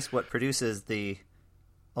device, what produces the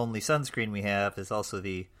only sunscreen we have, is also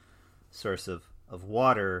the source of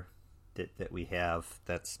water that we have.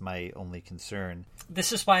 That's my only concern.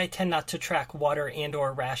 This is why I tend not to track water and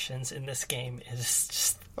or rations in this game. Is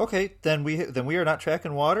just Okay, then we are not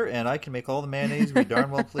tracking water, and I can make all the mayonnaise we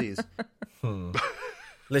darn well please.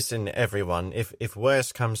 Listen, everyone, if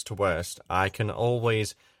worst comes to worst, I can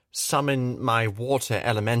always summon my water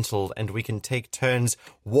elemental and we can take turns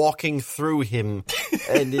walking through him,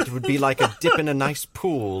 and it would be like a dip in a nice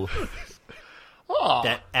pool. Oh,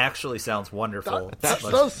 That actually sounds wonderful. that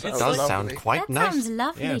does sound It does lovely. sound quite That nice. sounds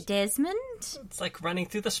lovely, Yes. Desmond. it's like running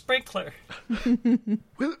through the sprinkler.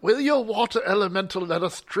 Will your water elemental let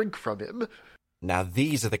us drink from him? Now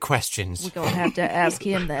these are the questions. We're going to have to ask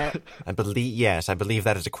him that. I believe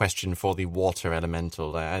that is a question for the water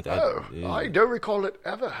elemental. I don't recall it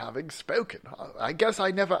ever having spoken. I guess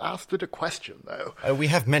I never asked it a question, though. We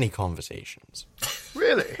have many conversations.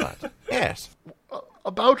 Really? Yes.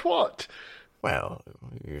 About what? Well,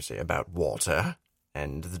 you say about water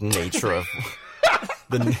and the nature of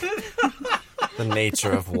the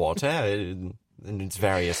nature of water in its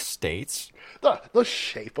various states. The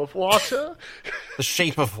shape of water? The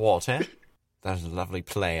shape of water. That was a lovely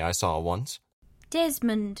play I saw once.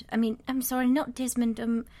 Desmond, I'm sorry, not Desmond,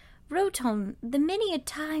 Roton, the many a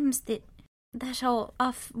times that our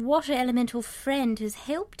water elemental friend has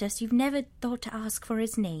helped us, you've never thought to ask for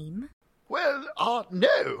his name? Well,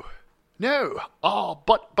 no. No.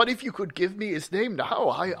 But if you could give me his name now,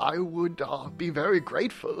 I would be very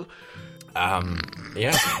grateful.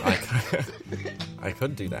 Yes, I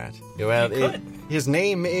could do that. Well, his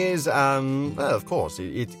name is, well, of course,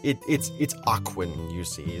 it's Aquin, you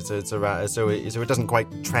see. So it doesn't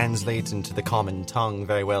quite translate into the common tongue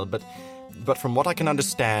very well, but from what I can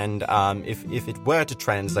understand, if it were to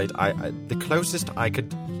translate, the closest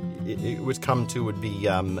it would come to would be,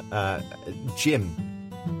 Jim.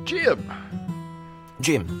 Jim.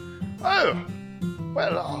 Oh,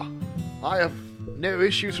 well, I have no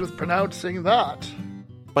issues with pronouncing that.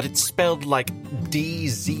 But it's spelled like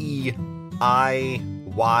DZIYMM.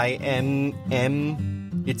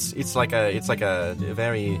 It's like a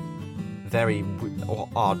very, very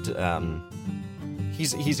odd.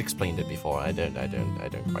 He's explained it before. I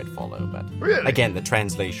don't quite follow, but really? Again, the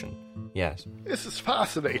translation. Yes. This is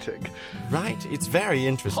fascinating. Right. It's very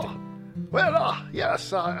interesting. Oh. Well,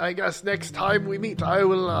 yes. I guess next time we meet, I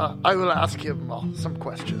will ask him some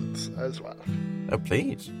questions as well. Oh,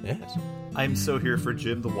 please. Yes. I'm so here for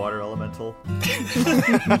Jim, the water elemental.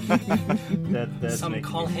 That's Some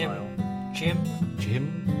call him smile. Jim.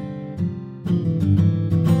 Jim.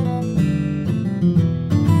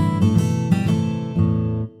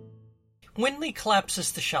 Winley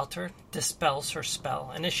collapses the shelter, dispels her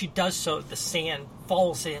spell, and as she does so, the sand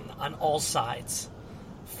falls in on all sides,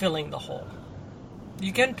 filling the hole.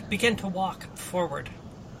 You begin to walk forward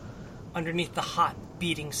underneath the hot,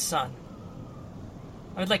 beating sun.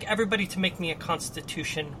 I would like everybody to make me a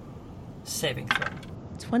Constitution saving throw.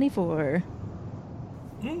 24.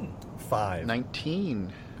 5.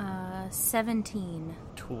 19. 17.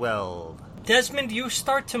 12. Desmond, you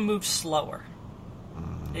start to move slower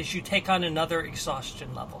as you take on another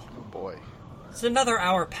exhaustion level. Oh boy. As another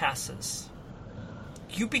hour passes,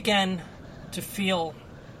 you begin to feel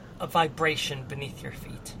a vibration beneath your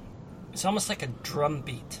feet. It's almost like a drum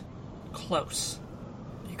beat, close.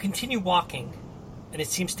 You continue walking, and it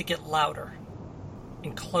seems to get louder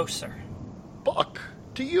and closer. Buck,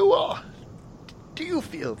 do you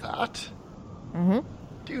feel that? Mm-hmm.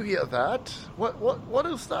 Do you hear that? What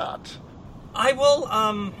is that? I will,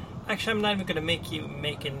 actually, I'm not even going to make you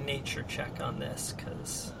make a nature check on this,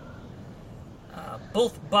 because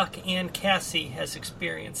both Buck and Cassie has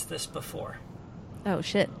experienced this before. Oh,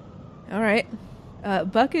 shit. All right.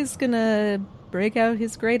 Buck is gonna break out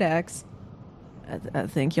his great axe. I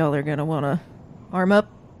think y'all are gonna want to arm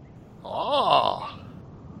up. Ah,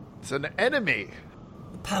 it's an enemy.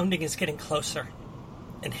 The pounding is getting closer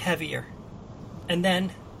and heavier. And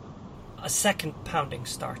then a second pounding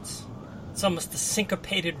starts. It's almost a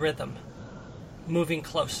syncopated rhythm, moving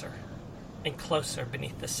closer and closer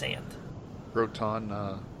beneath the sand.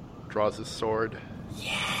 Rotan draws his sword.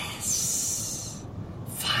 Yes!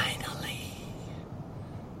 Finally.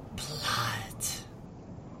 Blood.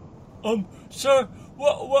 Sir,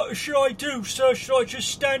 what should I do, sir? Should I just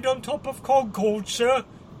stand on top of Concord, sir?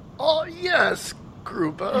 Oh, yes,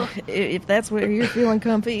 Gruber. If that's where you're feeling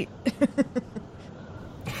comfy.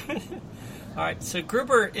 Alright, so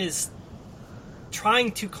Gruber is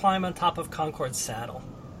trying to climb on top of Concord's saddle.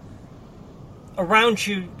 Around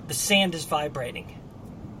you, the sand is vibrating,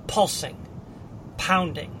 pulsing,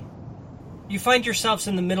 pounding. You find yourselves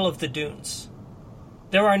in the middle of the dunes.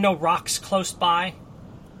 There are no rocks close by.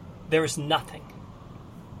 There is nothing.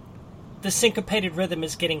 The syncopated rhythm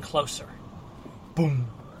is getting closer. Boom,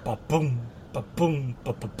 ba-boom, ba-boom,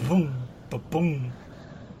 ba-ba-boom, ba-boom.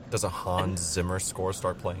 Does a Hans Zimmer score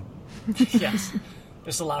start playing? Yes.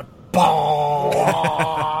 There's a loud bong.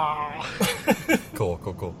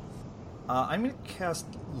 Cool. I'm going to cast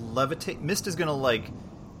Levitate. Mist is going to,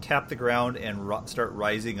 tap the ground and start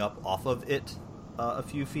rising up off of it a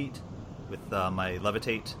few feet with my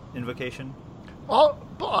Levitate invocation. Oh,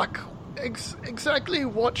 Buck, exactly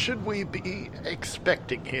what should we be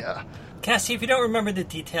expecting here? Cassie, if you don't remember the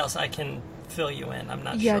details, I can fill you in. I'm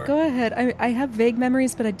not sure. Yeah, go ahead. I have vague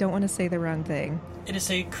memories, but I don't want to say the wrong thing. It is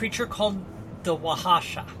a creature called the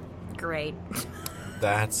Wahasha. Great.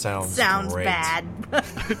 That sounds great. bad.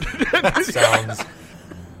 Sounds.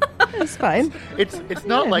 It's fine. It's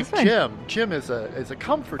not Yeah, like it's fine. Jim. Jim is a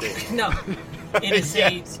comforting. No, it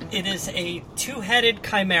is a two-headed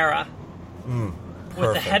chimera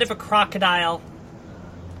with the head of a crocodile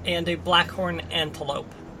and a blackhorn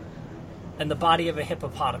antelope and the body of a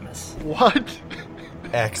hippopotamus. What?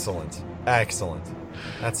 Excellent. That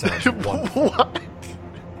sounds wonderful. What?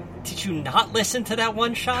 Did you not listen to that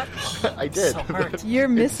one shot? I did. So hard. You're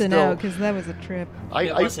missing still- out because that was a trip.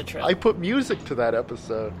 It was a trip. I put music to that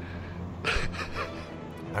episode.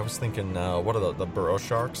 I was thinking, what are the burrow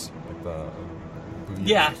sharks? Like the...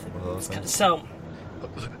 Yeah. What are those things? So,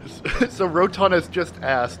 So Roton has just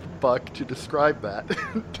asked Buck to describe that.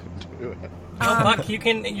 Buck, you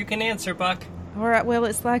can answer, Buck. All right. Well,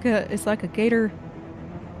 it's like a gator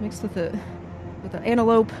mixed with an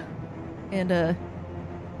antelope, and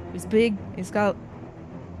it's big. It's got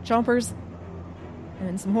chompers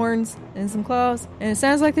and some horns and some claws, and it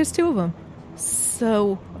sounds like there's two of them.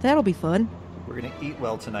 So that'll be fun. We're gonna eat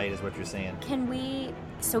well tonight, is what you're saying. Can we...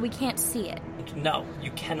 So we can't see it. No,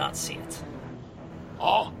 you cannot see it.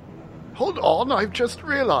 Oh, hold on, I've just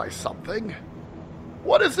realized something.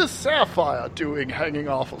 What is this sapphire doing hanging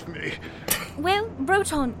off of me? Well,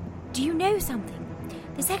 Roton, do you know something?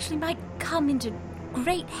 This actually might come into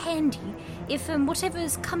great handy if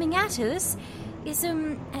whatever's coming at us is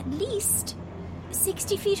at least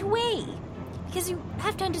 60 feet away. Because you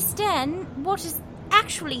have to understand what is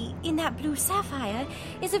actually in that blue sapphire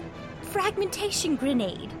is a fragmentation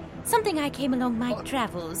grenade. Something I came along my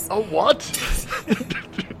travels. A what?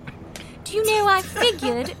 Do you know, I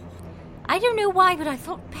figured... I don't know why, but I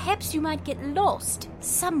thought perhaps you might get lost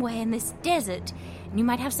somewhere in this desert, and you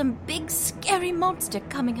might have some big, scary monster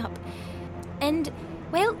coming up. And,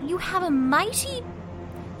 well, you have a mighty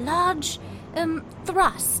large,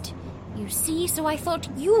 thrust, you see, so I thought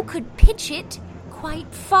you could pitch it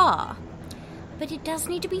quite far. But it does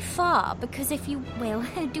need to be far, because if you, well,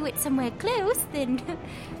 do it somewhere close, then,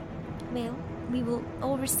 well, we will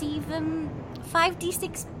all receive,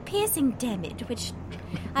 5d6 piercing damage, which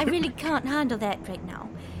I really can't handle that right now.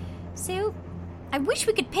 So, I wish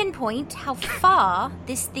we could pinpoint how far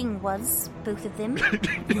this thing was, both of them.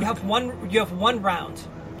 You have one round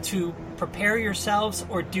to prepare yourselves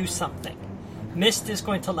or do something. Mist is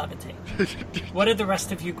going to levitate. What are the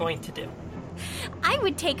rest of you going to do? I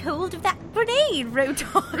would take hold of that grenade,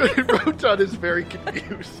 Roton. Roton is very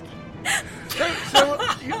confused. So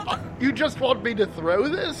you just want me to throw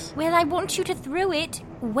this? Well, I want you to throw it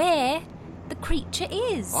where the creature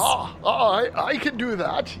is. I can do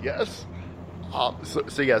that, yes. So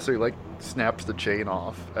he like snaps the chain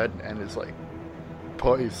off and is like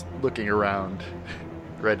poised, looking around,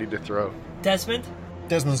 ready to throw. Desmond?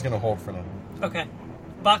 Desmond's gonna hold for now. Okay.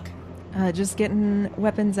 Buck? Just getting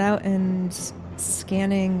weapons out and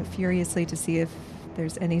scanning furiously to see if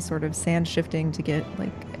there's any sort of sand shifting to get,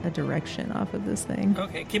 like, a direction off of this thing.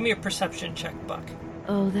 Okay, give me a perception check, Buck.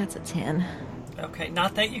 Oh, that's a 10. Okay,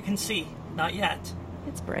 not that you can see. Not yet.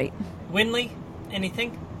 It's bright. Winley,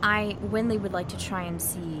 anything? Winley would like to try and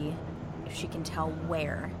see if she can tell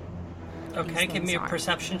where. Okay, give me a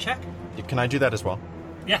perception check. Can I do that as well?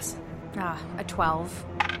 Yes. A 12.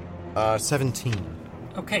 17.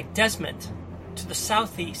 Okay, Desmond, to the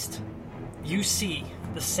southeast, you see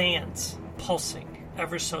the sands pulsing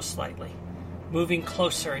ever so slightly, moving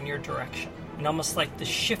closer in your direction, and almost like the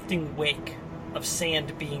shifting wake of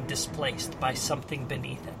sand being displaced by something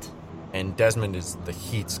beneath it. And Desmond the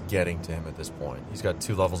heat's getting to him at this point. He's got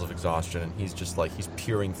 2 levels of exhaustion, and he's just like, he's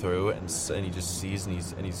peering through, and he just sees,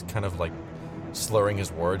 and he's kind of like slurring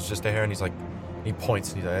his words just a hair, and he's like, he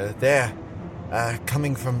points, and he's like, there,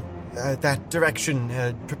 coming from that direction,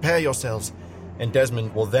 prepare yourselves. And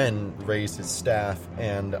Desmond will then raise his staff,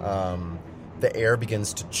 and the air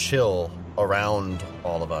begins to chill around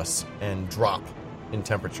all of us and drop in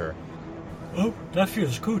temperature. Oh, that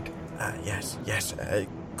feels good. Yes,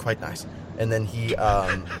 quite nice. And then he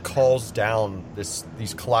calls down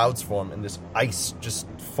these clouds form, and this ice just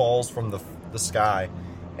falls from the sky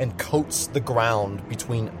and coats the ground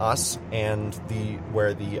between us and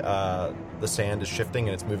where the sand is shifting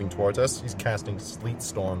and it's moving towards us. He's casting Sleet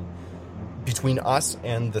Storm between us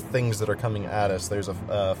and the things that are coming at us. There's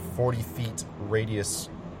a 40 feet radius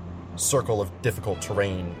circle of difficult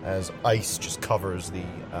terrain as ice just covers the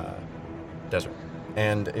desert.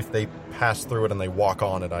 And if they pass through it and they walk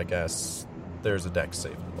on it, I guess there's a dex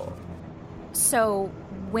save involved. So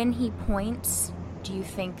when he points, do you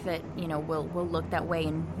think that, we'll look that way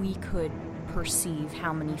and we could perceive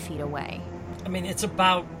how many feet away? I mean, it's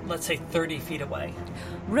about, let's say, 30 feet away.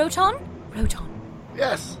 Roton?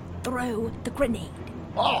 Yes. Throw the grenade.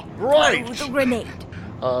 Oh, right. Throw the grenade.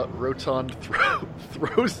 Roton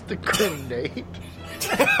throws the grenade.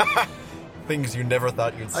 Things you never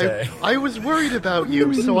thought you'd say. I was worried about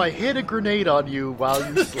you, so I hid a grenade on you while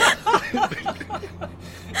you slept.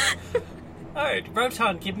 Alright,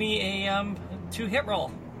 Roton, give me a 2-hit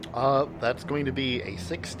roll. That's going to be a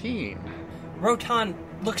 16. Roton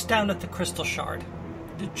looks down at the crystal shard,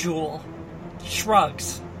 the jewel,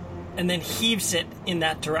 shrugs, and then heaves it in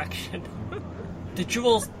that direction. The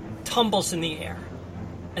jewel tumbles in the air,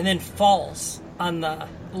 and then falls on the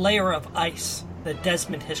layer of ice that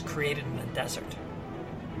Desmond has created in the desert.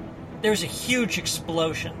 There's a huge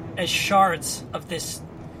explosion as shards of this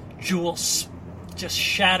jewel just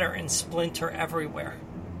shatter and splinter everywhere.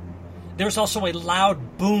 There's also a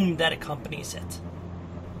loud boom that accompanies it.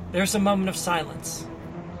 There's a moment of silence.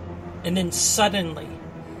 And then suddenly,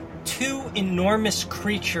 two enormous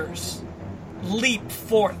creatures leap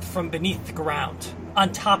forth from beneath the ground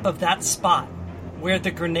on top of that spot where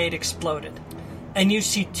the grenade exploded. And you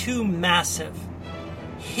see two massive,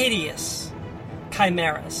 hideous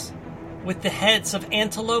chimeras with the heads of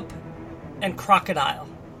antelope and crocodile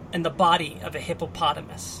and the body of a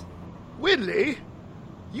hippopotamus. Willie,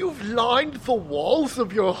 you've lined the walls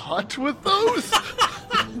of your hut with those?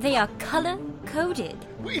 They are color-coded.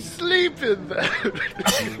 We sleep in them.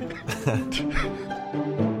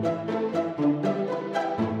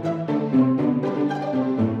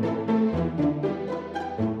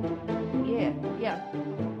 Yeah.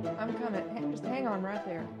 I'm coming. Just hang on right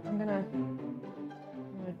there. I'm gonna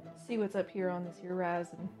see what's up here on this here rise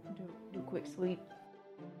and do a quick sleep.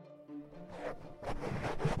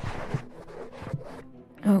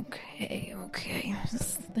 Okay. Is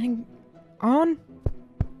this thing on?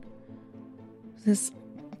 I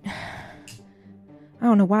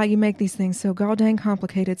don't know why you make these things so goddamn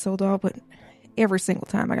complicated, Soldal, but every single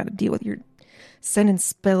time I gotta deal with your sending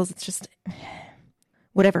spells, it's just...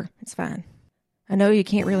 Whatever, it's fine. I know you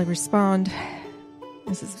can't really respond.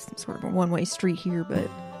 This is sort of a one-way street here, but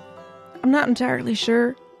I'm not entirely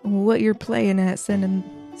sure what you're playing at sending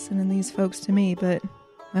these folks to me, but...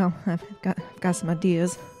 Well, I've got some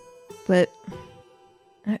ideas. But...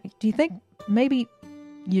 do you think maybe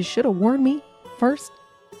you should have warned me first?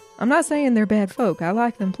 I'm not saying they're bad folk. I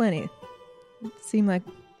like them plenty. Seem like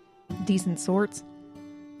decent sorts.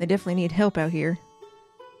 They definitely need help out here.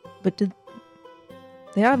 But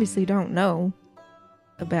they obviously don't know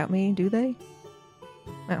about me, do they?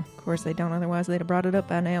 Well, of course they don't, otherwise they'd have brought it up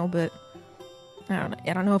by now, but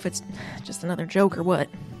I don't know if it's just another joke or what.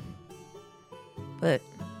 But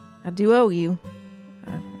I do owe you.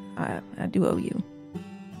 I do owe you.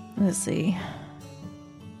 Let's see.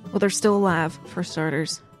 Well, they're still alive, for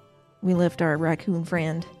starters. We left our raccoon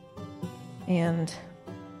friend. And,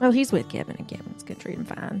 well, he's with Kevin, and Kevin's gonna treat him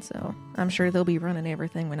fine, so I'm sure they'll be running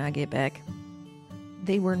everything when I get back.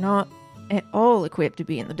 They were not at all equipped to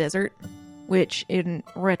be in the desert, which, in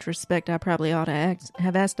retrospect, I probably ought to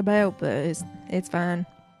have asked about, but it's fine.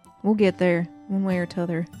 We'll get there, one way or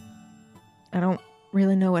t'other. I don't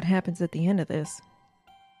really know what happens at the end of this.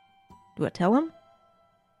 Do I tell them?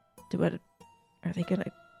 Are they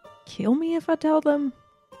gonna kill me if I tell them?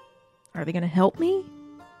 Are they gonna help me?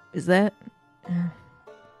 Is that...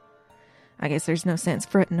 I guess there's no sense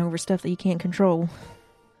fretting over stuff that you can't control.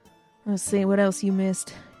 Let's see what else you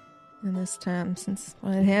missed in this time, since,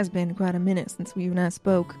 well, it has been quite a minute since you and I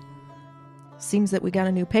spoke. Seems that we got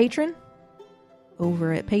a new patron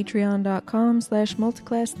over at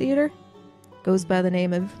patreon.com/multiclasstheater. Goes by the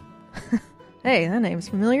name of... Hey, that name's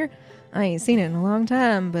familiar. I ain't seen it in a long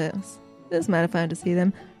time, but it's mighty fun to see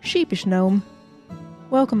them. Sheepish Gnome.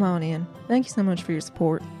 Welcome on in. Thank you so much for your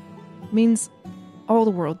support. It means all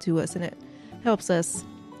the world to us, and it helps us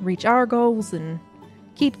reach our goals and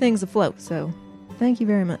keep things afloat, so thank you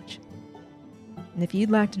very much. And if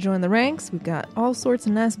you'd like to join the ranks, we've got all sorts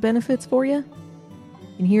of nice benefits for you.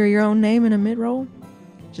 You can hear your own name in a mid-roll.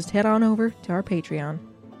 Just head on over to our Patreon.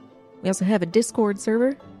 We also have a Discord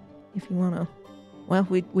server, if you want to... Well,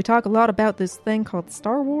 we talk a lot about this thing called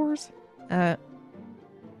Star Wars. I've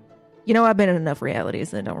been in enough realities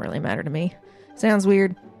that don't really matter to me. Sounds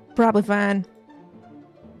weird. Probably fine.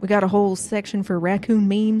 We got a whole section for raccoon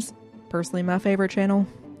memes. Personally, my favorite channel.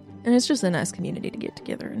 And it's just a nice community to get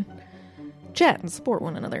together and chat and support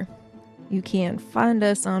one another. You can find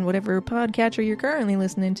us on whatever podcatcher you're currently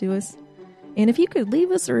listening to us. And if you could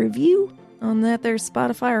leave us a review on that there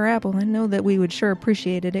Spotify or Apple, I know that we would sure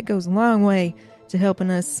appreciate it. It goes a long way to helping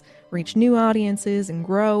us reach new audiences and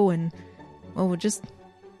grow, and, well, we'll just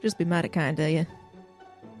be mighty kind to you.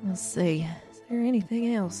 Let's see. Is there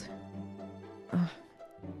anything else?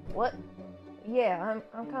 What? Yeah,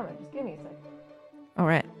 I'm coming. Just give me a second.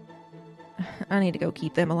 Alright. I need to go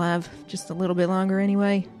keep them alive just a little bit longer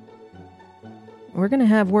anyway. We're gonna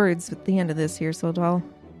have words at the end of this here, Soldal.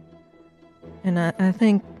 And I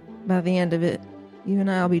think by the end of it, you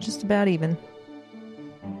and I will be just about even.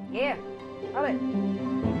 Yeah. All right.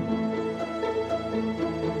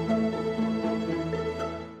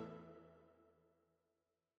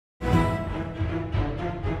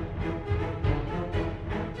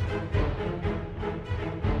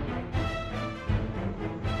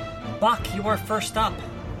 Bach, you are first up.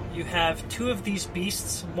 You have two of these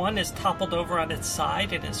beasts. One is toppled over on its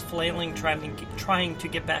side and is flailing, trying to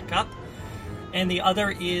get back up. and the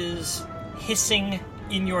other is hissing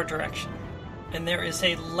in your direction. And there is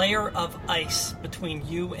a layer of ice between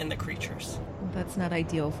you and the creatures. That's not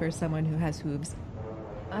ideal for someone who has hooves.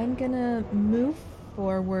 I'm gonna move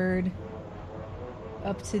forward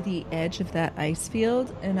up to the edge of that ice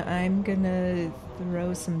field, and I'm gonna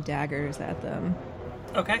throw some daggers at them.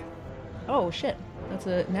 Okay. Oh, shit. That's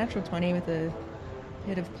a natural 20 with a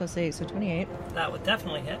hit of +8, so 28. That would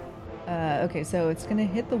definitely hit. Okay, so it's gonna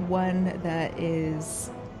hit the one that is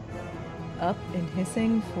up and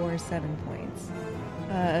hissing for 7 points.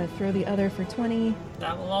 Throw the other for 20.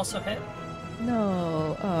 That will also hit.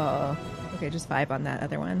 No. Oh. Okay, just 5 on that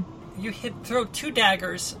other one. You throw 2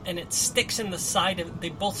 daggers, and it sticks in the side of... They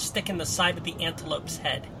both stick in the side of the antelope's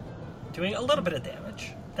head, doing a little bit of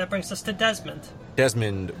damage. That brings us to Desmond.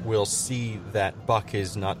 Desmond will see that Buck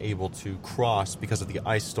is not able to cross because of the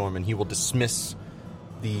ice storm, and he will dismiss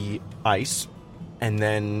the ice, and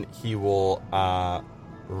then he will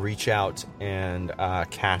reach out and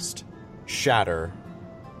cast Shatter,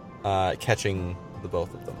 catching the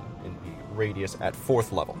both of them in the radius at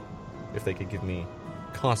 4th level. If they could give me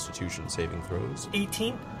Constitution saving throws.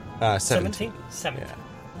 18? 17. 17. Yeah.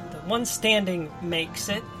 The one standing makes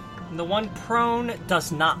it, and the one prone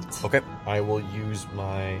does not. Okay, I will use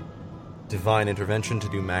my Divine Intervention to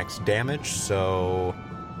do max damage, so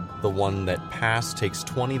the one that passed takes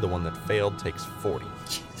 20, the one that failed takes 40.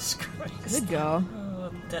 Jesus Christ. Good go.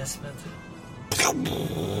 Oh, Desmond.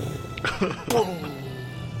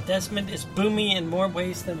 Desmond is boomy in more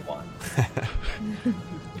ways than one.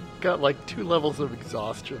 Got like 2 levels of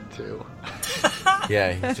exhaustion, too.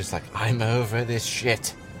 Yeah, he's just like, I'm over this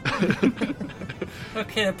shit.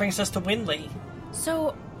 Okay, that brings us to Winley.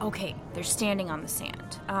 So, okay, they're standing on the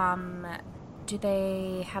sand. Do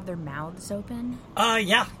they have their mouths open?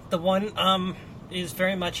 Yeah, the one, is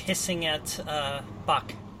very much hissing at,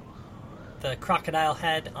 Buck. The crocodile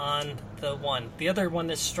head on the one. The other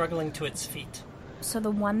one is struggling to its feet. So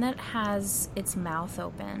the one that has its mouth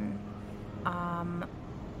open,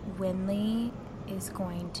 Winley is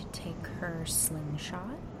going to take her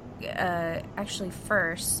slingshot. Actually,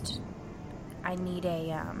 first, I need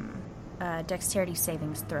a dexterity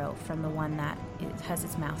savings throw from the one that has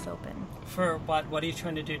its mouth open. For what? What are you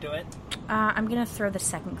trying to do to it? I'm going to throw the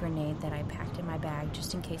second grenade that I packed in my bag,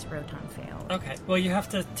 just in case Roton failed. Okay, well, you have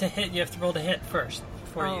to hit. You have to roll to hit first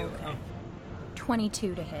before you... Okay.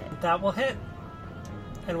 22 to hit. That will hit.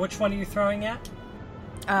 And which one are you throwing at?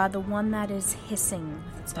 The one that is hissing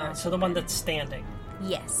with its mouth So the one open. that's standing.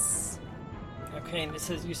 Yes. Okay, and this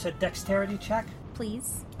is, you said dexterity check?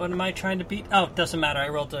 Please. What am I trying to beat? Oh, doesn't matter. I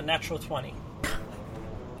rolled a natural 20.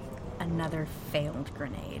 Another failed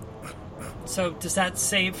grenade. So does that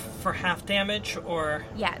save for half damage, or...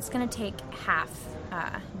 Yeah, it's going to take half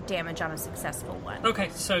damage on a successful one. Okay,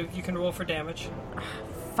 so you can roll for damage.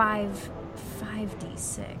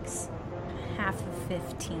 5d6. Half of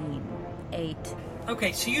 15. 8.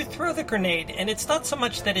 Okay, so you throw the grenade, and it's not so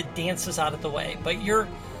much that it dances out of the way, but your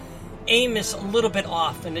aim is a little bit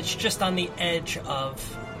off, and it's just on the edge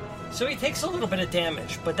of... So he takes a little bit of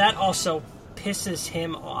damage, but that also pisses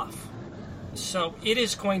him off. So it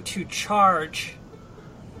is going to charge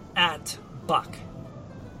at Buck.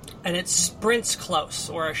 And it sprints close,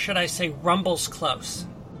 or should I say rumbles close.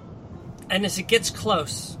 And as it gets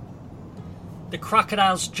close, the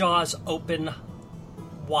crocodile's jaws open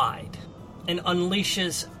wide and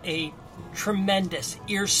unleashes a tremendous,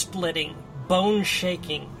 ear-splitting,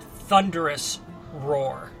 bone-shaking, thunderous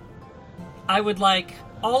roar. I would like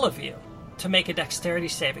all of you to make a dexterity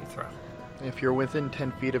saving throw. If you're within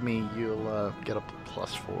 10 feet of me, you'll get a +4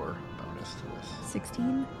 bonus to this.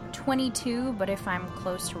 16? 22, but if I'm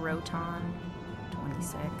close to Roton,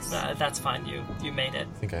 26. That's fine. You made it.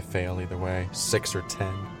 I think I fail either way. 6 or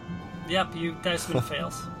 10. Yep, Desmond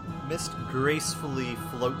fails. Mist gracefully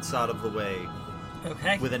floats out of the way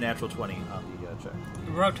Okay. with a natural 20 on the check.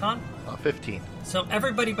 Roton? 15. So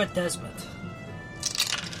everybody but Desmond.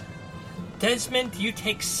 Desmond, you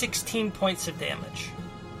take 16 points of damage.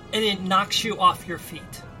 And it knocks you off your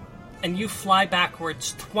feet. And you fly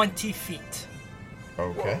backwards 20 feet.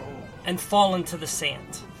 Okay. And fall into the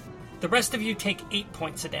sand. The rest of you take 8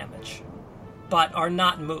 points of damage, but are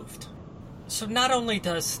not moved. So not only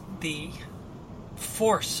does the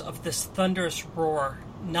force of this thunderous roar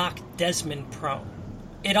knock Desmond prone,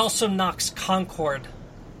 it also knocks Concord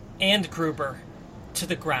and Gruber to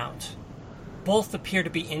the ground. Both appear to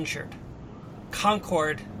be injured.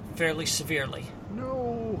 Concord fairly severely.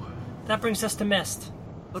 No. That brings us to Mist.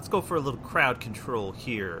 Let's go for a little crowd control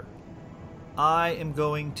here. I am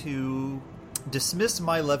going to dismiss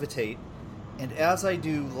my levitate And as I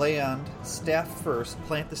do, land staff first,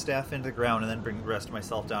 plant the staff into the ground, and then bring the rest of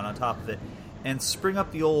myself down on top of it, and spring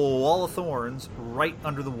up the old wall of thorns right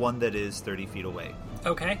under the one that is 30 feet away.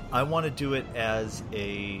 Okay. I want to do it as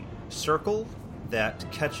a circle that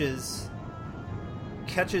catches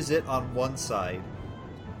it on one side,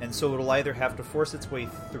 and so it'll either have to force its way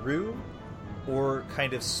through or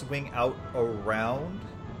kind of swing out around.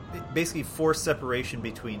 Basically, force separation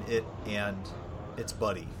between it and its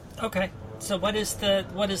buddy. Okay. So what is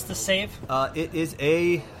the save? It is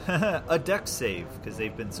a a dex save, because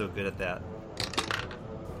they've been so good at that.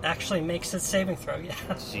 Actually makes its saving throw, yeah.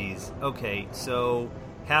 Jeez. Okay, so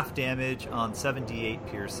half damage on 7d8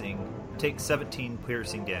 piercing. Take 17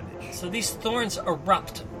 piercing damage. So these thorns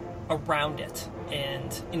erupt around it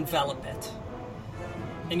and envelop it.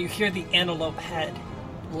 And you hear the antelope head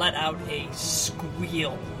let out a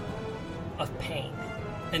squeal of pain.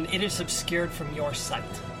 And it is obscured from your sight.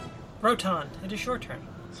 Rotan, it is your turn.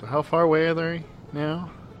 So how far away are they now?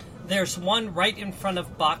 There's one right in front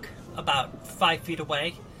of Buck, about 5 feet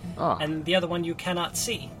away. And the other one you cannot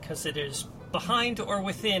see, because it is behind or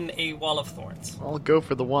within a wall of thorns. I'll go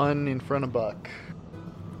for the one in front of Buck.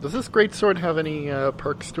 Does this greatsword have any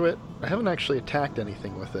perks to it? I haven't actually attacked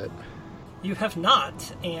anything with it. You have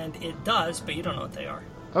not, and it does, but you don't know what they are.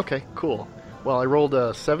 Okay, cool. Well, I rolled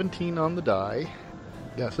a 17 on the die.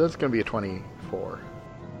 Yeah, so that's going to be a 24.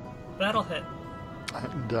 That'll hit.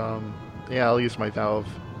 And, yeah, I'll use my Vow of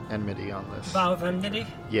Enmity on this. Vow of Enmity?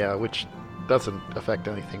 Yeah, which doesn't affect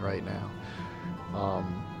anything right now.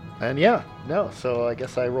 And yeah, no, so I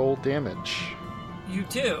guess I roll damage. You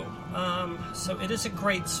do. So it is a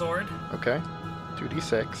great sword. Okay,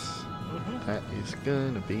 2d6. Mm-hmm. That is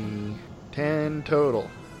gonna be 10 total.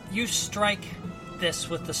 You strike this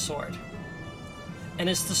with the sword. And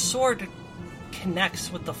as the sword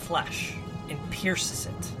connects with the flesh and pierces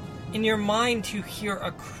it, in your mind you hear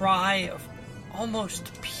a cry of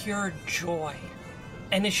almost pure joy.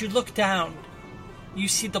 And as you look down, you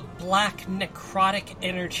see the black necrotic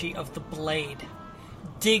energy of the blade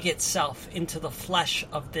dig itself into the flesh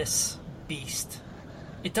of this beast.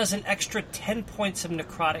 It does an extra 10 points of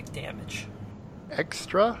necrotic damage.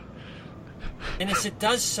 Extra? And as it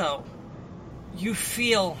does so, you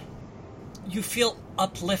feel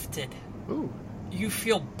uplifted. Ooh. You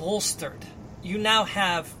feel bolstered. You now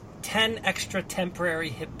have 10 extra temporary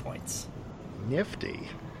hit points. Nifty.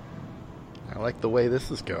 I like the way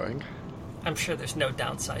this is going. I'm sure there's no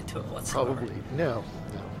downside to it whatsoever. Probably. No,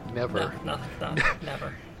 never. No,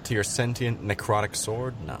 never. To your sentient necrotic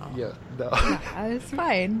sword? No. Yeah, no. It's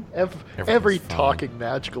fine. Every fine. talking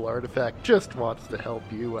magical artifact just wants to help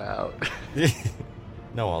you out.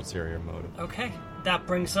 No ulterior motive. Okay, that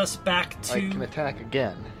brings us back to... I can attack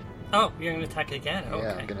again. Oh, you're going to attack again? Okay.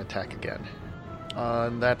 Yeah, I'm going to attack again.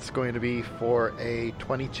 And that's going to be for a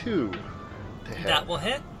 22 to hit. That will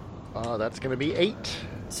hit. That's going to be 8.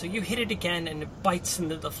 So you hit it again, and it bites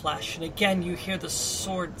into the flesh, and again you hear the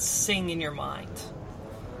sword sing in your mind.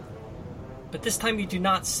 But this time you do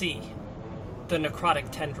not see the necrotic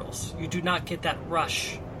tendrils. You do not get that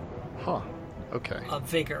rush Huh. Okay. of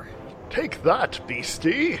vigor. Take that,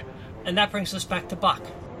 beastie! And that brings us back to Buck.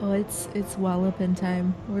 Oh, it's walloping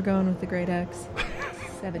time. We're going with the great axe.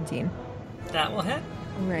 17. That will hit.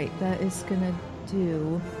 Right, that is gonna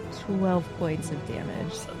do 12 points of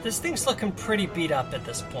damage. So this thing's looking pretty beat up at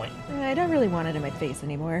this point. I don't really want it in my face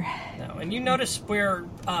anymore. No, and you notice where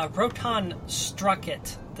Rotan struck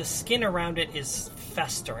it, the skin around it is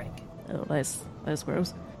festering. Oh, that's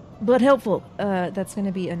gross. But helpful. That's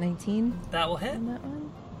gonna be a 19 That will hit. on that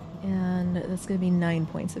one. And that's gonna be 9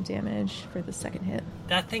 points of damage for the second hit.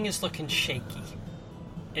 That thing is looking shaky.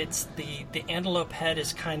 It's the antelope head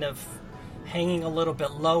is kind of hanging a little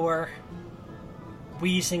bit lower,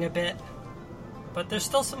 wheezing a bit, but there's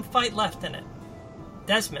still some fight left in it.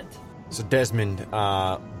 Desmond. So Desmond,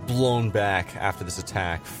 blown back after this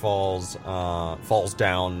attack, falls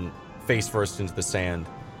down face first into the sand.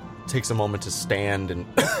 Takes a moment to stand and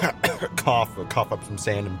cough up some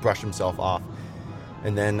sand and brush himself off.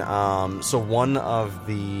 And then, so one of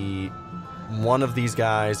these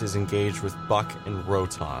guys is engaged with Buck and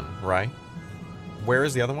Rotan, right? Where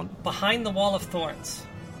is the other one? Behind the wall of thorns.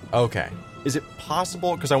 Okay. Is it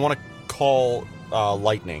possible, because I want to call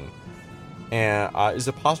lightning, and is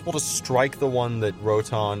it possible to strike the one that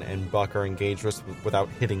Rotan and Buck are engaged with without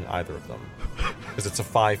hitting either of them? Because it's a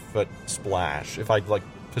 5-foot splash. If I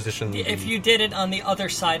position If you did it on the other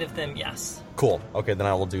side of them, yes. Cool. Okay, then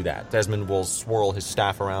I will do that. Desmond will swirl his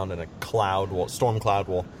staff around, and storm cloud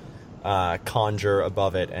will conjure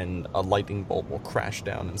above it, and a lightning bolt will crash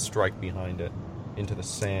down and strike behind it into the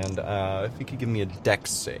sand. If you could give me a dex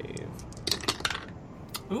save.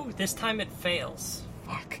 Ooh, this time it fails.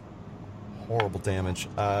 Fuck. Horrible damage.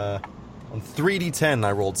 On 3d10,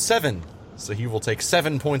 I rolled 7. So he will take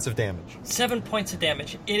 7 points of damage. 7 points of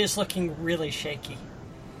damage. It is looking really shaky.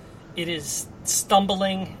 It is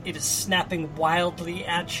stumbling. It is snapping wildly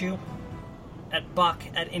at you. At Buck,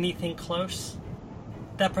 at anything close.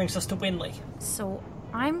 That brings us to Winley. So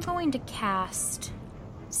I'm going to cast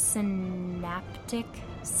Synaptic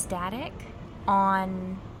Static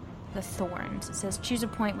on the thorns. It says choose a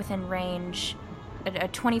point within range. A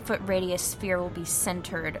 20-foot radius sphere will be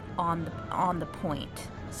centered on the point.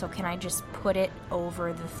 So can I just put it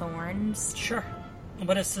over the thorns? Sure.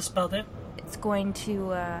 What does the spell do? It's going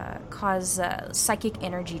to cause psychic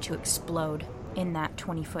energy to explode in that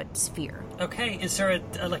 20-foot sphere. Okay, is there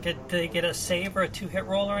did they get a save or a 2-hit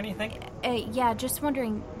roll or anything? Yeah, just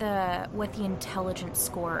wondering what the intelligence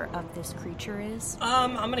score of this creature is.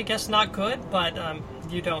 I'm gonna guess not good, but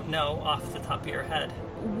you don't know off the top of your head.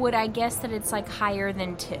 Would I guess that it's like higher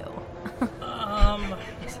than 2?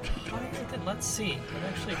 Let's see. It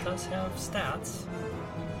actually does have stats.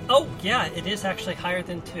 Oh, yeah, it is actually higher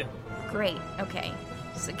than 2. Great, okay.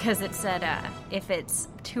 Because it said if it's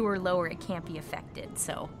 2 or lower, it can't be affected.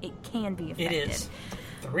 So it can be affected. It is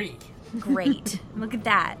 3. Great. Look at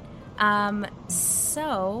that.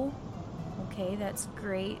 Okay, that's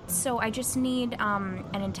great. So I just need an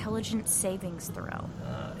intelligence savings throw.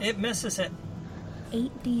 It misses it.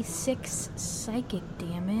 8d6 psychic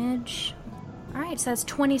damage. Alright, so that's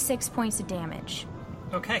 26 points of damage.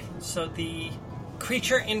 Okay, so the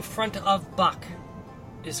creature in front of Buck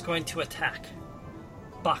is going to attack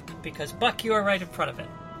Buck, because Buck, you are right in front of it.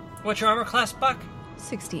 What's your armor class, Buck?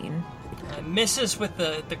 16. Misses with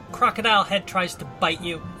the crocodile head, tries to bite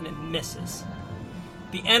you, and it misses.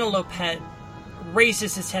 The antelope head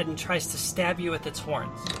raises its head and tries to stab you with its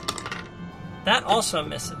horns. That also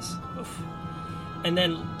misses. Oof. And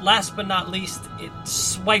then, last but not least, it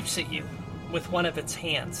swipes at you with one of its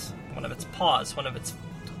hands, one of its paws, one of its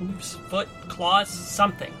hooves, foot, claws,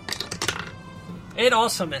 something. It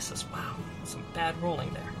also misses. Wow, some bad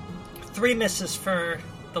rolling there. 3 misses for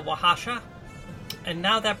the Wahasha. And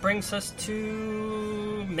now that brings us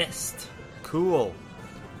to Mist. Cool.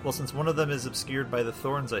 Well, since one of them is obscured by the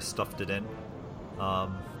thorns I stuffed it in,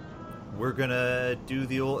 we're gonna do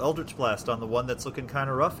the old Eldritch Blast on the one that's looking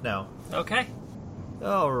kind of rough now. Okay.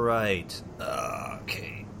 All right.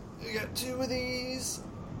 Okay. We got 2 of these.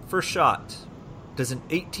 First shot. Does an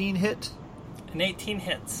 18 hit? An 18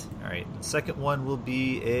 hits. All right. Second one will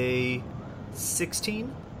be a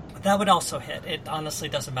 16. That would also hit. It honestly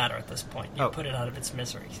doesn't matter at this point. You put it out of its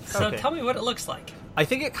misery. So Okay. Tell me what it looks like. I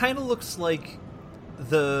think it kind of looks like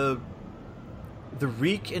the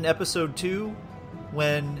Reek in episode 2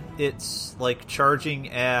 when it's like charging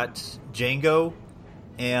at Django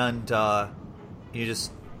and you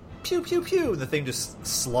just pew pew pew and the thing just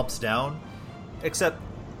slumps down, except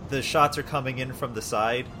the shots are coming in from the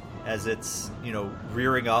side as it's,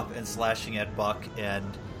 rearing up and slashing at Buck, and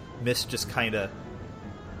Mist just kind of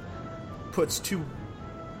puts two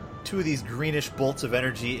of these greenish bolts of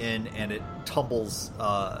energy in, and it tumbles,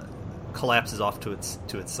 collapses off to its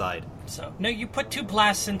side. So, no, you put 2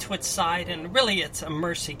 blasts into its side, and really it's a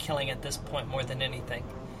mercy killing at this point more than anything.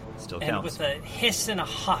 Still And counts. with a hiss and a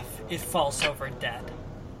huff, it falls over dead.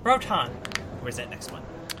 Rotan. Where's that next one?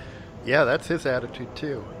 Yeah, that's his attitude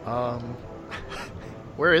too.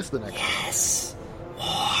 Where is the next one?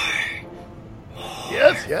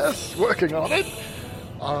 Yes. Yes, working on it.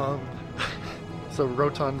 So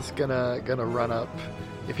Rotan's gonna run up.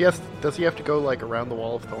 Does he have to go like around the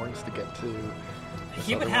wall of thorns to get to?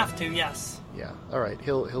 He would have to, yes. Yeah. All right.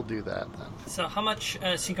 He'll do that then. So how much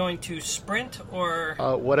is he going to sprint or?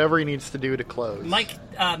 Whatever he needs to do to close. Mike,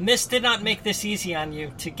 Mist did not make this easy on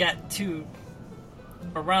you to get to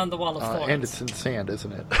around the wall of thorns. And it's in sand,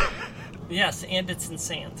 isn't it? Yes, and it's in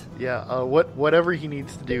sand. Yeah. Whatever he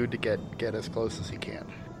needs to do to get as close as he can.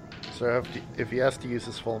 So if he has to use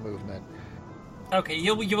his full movement. Okay,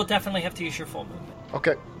 you will definitely have to use your full movement.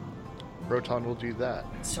 Okay. Rotan will do that.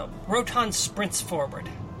 So Rotan sprints forward,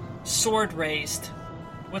 sword raised,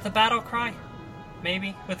 with a battle cry.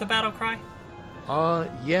 Maybe with a battle cry.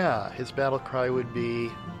 Yeah. His battle cry would be,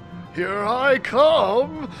 "Here I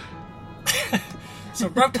come!" So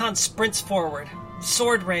Rotan sprints forward,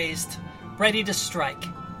 sword raised, ready to strike.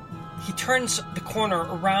 He turns the corner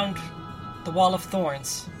around the wall of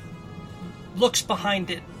thorns, looks behind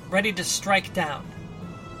it, ready to strike down,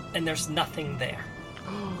 and there's nothing there.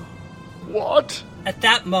 What? At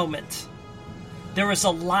that moment, there is a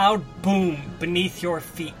loud boom beneath your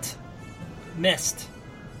feet. Mist,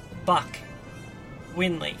 Buck,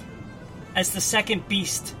 Winley, as the second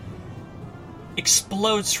beast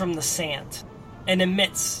explodes from the sand and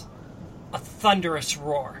emits a thunderous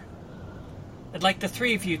roar. I'd like the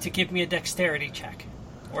three of you to give me a dexterity check.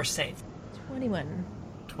 Or save. 21.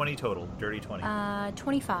 20 total. Dirty 20.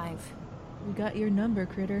 25. We got your number,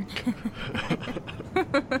 critter.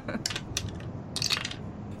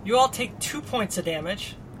 You all take 2 points of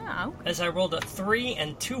damage, Oh. as I rolled a 3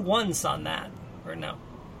 and 2 1s on that. Or no,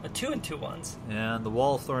 a 2 and 2 1s. And the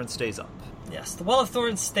Wall of Thorns stays up. Yes, the Wall of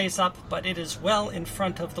Thorns stays up, but it is well in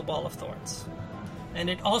front of the Wall of Thorns. And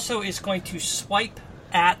it also is going to swipe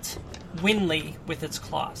at Winley with its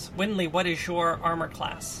claws. Winley, what is your armor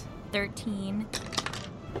class? 13.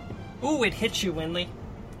 Ooh, it hits you, Winley.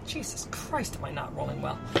 Jesus Christ, am I not rolling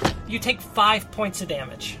well? You take 5 points of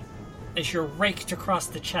damage as you're raked across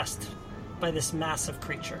the chest by this massive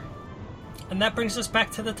creature. And that brings us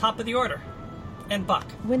back to the top of the order. And Buck.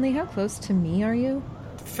 Winley, how close to me are you?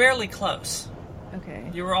 Fairly close. Okay.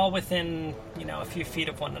 You were all within, a few feet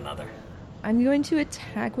of one another. I'm going to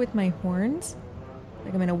attack with my horns.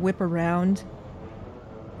 Like I'm going to whip around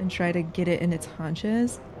and try to get it in its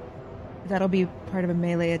haunches. That'll be part of a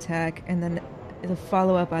melee attack. And then the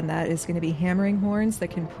follow-up on that is going to be hammering horns that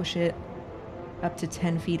can push it up to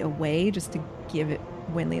 10 feet away just to give it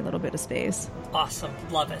Winley a little bit of space. Awesome.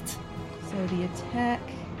 Love it. So the attack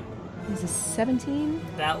is a 17.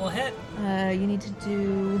 That will hit. You need to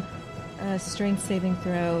do a strength saving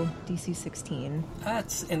throw, DC 16.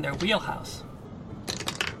 That's in their wheelhouse.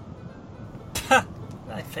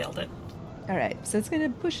 I failed it. Alright, so it's going to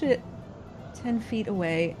push it 10 feet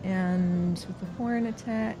away, and with the horn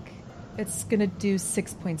attack, it's going to do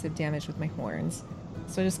 6 points of damage with my horns.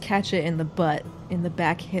 So I just catch it in the butt, in the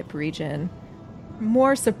back hip region.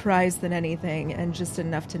 More surprised than anything, and just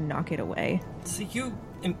enough to knock it away. So you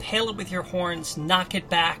impale it with your horns, knock it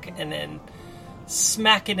back, and then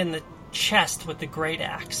smack it in the chest with the great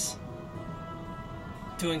axe,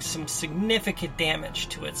 doing some significant damage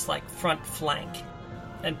to its front flank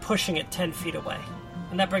and pushing it 10 feet away.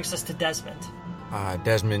 And that brings us to Desmond.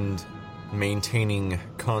 Desmond, maintaining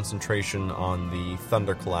concentration on the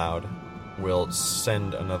thundercloud, will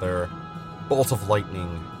send another bolt of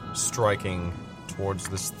lightning striking towards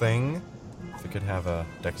this thing. If it could have a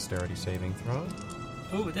dexterity saving throw.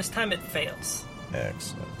 Ooh, this time it fails.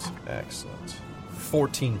 Excellent.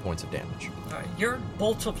 14 points of damage. Alright, your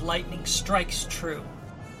bolt of lightning strikes true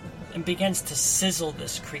and begins to sizzle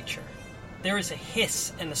this creature. There is a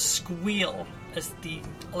hiss and a squeal as the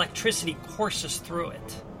electricity courses through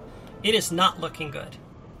it. It is not looking good.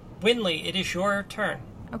 Winley, it is your turn.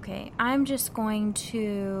 Okay, I'm just going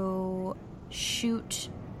to shoot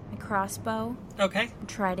my crossbow. Okay.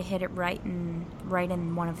 Try to hit it right in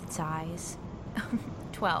one of its eyes.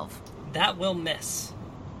 12. That will miss.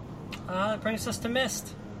 That brings us to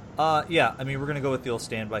Mist. Yeah, we're going to go with the old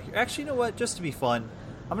standby here. Actually, you know what? Just to be fun,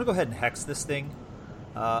 I'm going to go ahead and hex this thing.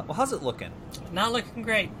 Well, how's it looking? Not looking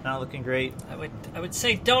great. Not looking great? I would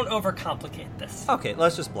say don't overcomplicate this. Okay,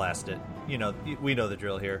 let's just blast it. We know the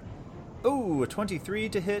drill here. Ooh, a 23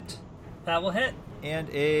 to hit. That will hit. And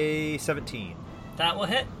a 17. That will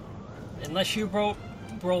hit. Unless you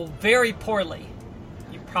roll very poorly,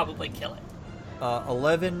 you probably kill it.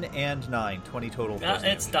 11 and 9, 20 total.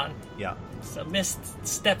 It's done. Yeah. So Mist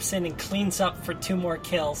steps in and cleans up for 2 more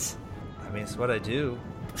kills. It's what I do.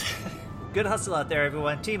 Good hustle out there,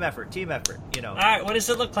 everyone. Team effort. Alright, what does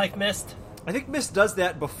it look like, Mist? I think Mist does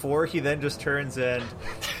that before he then just turns and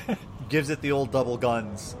gives it the old double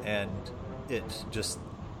guns, and it just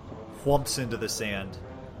whumps into the sand,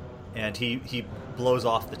 and he blows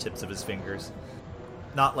off the tips of his fingers.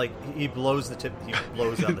 Not like he blows on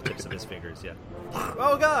the tips of his fingers, yeah.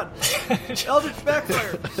 Oh god! Eldritch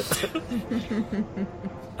backfire!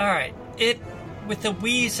 Alright, with a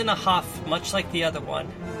wheeze and a huff, much like the other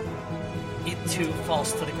one, it too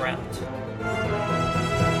falls to the ground.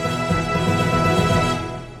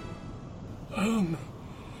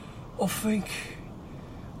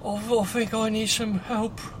 I think I need some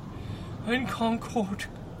help. In Concord.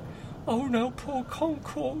 Oh no, poor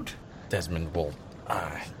Concord. Desmond will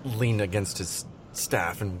lean against his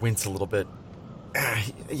staff and wince a little bit.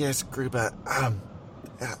 Yes, Gruber.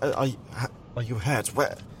 Are you hurt?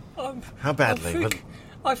 Where? How badly?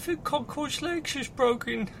 I think Concord's legs is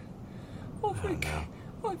broken. I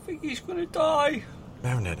think he's going to die.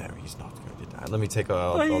 No, he's not going to die. Let me take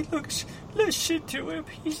a... Listen to him.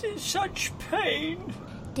 He's in such pain.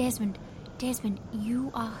 Desmond, you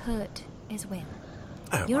are hurt as well.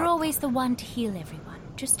 Oh, You're always the one to heal everyone.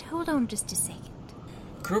 Just hold on just a second.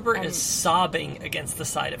 Gruber is sobbing against the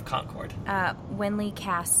side of Concord. Winley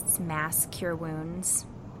casts Mass Cure Wounds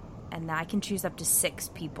and I can choose up to 6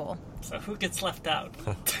 people. So who gets left out?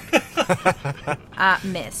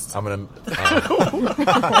 Mist. I'm gonna.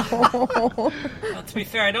 Well, to be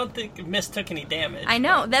fair, I don't think Mist took any damage. I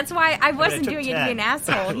know, that's why I wasn't took doing it to be 10. an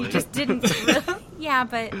asshole. He just didn't. Yeah,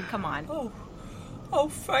 but come on. Oh,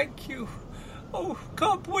 thank you. Oh,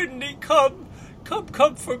 come, Winnie, come.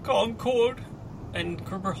 Come for Concord. And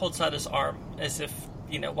Gruber holds out his arm as if,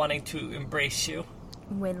 wanting to embrace you.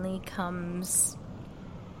 Winley comes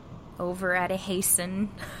over at a hasten.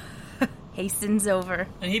 Hastens over.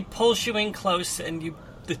 And he pulls you in close, and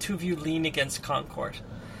the two of you lean against Concord,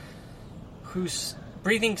 whose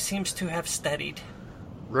breathing seems to have steadied.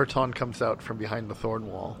 Rotan comes out from behind the thorn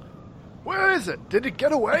wall. Where is it? Did it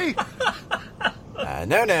get away?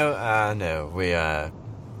 No.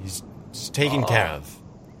 He's taken care of.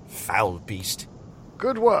 Foul beast.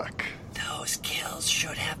 Good work. Those kills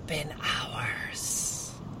should have been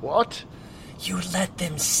ours. What? You let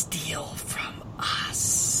them steal from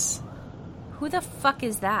us. Who the fuck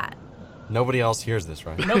is that? Nobody else hears this,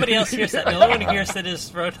 right? Nobody else hears that. No one hears it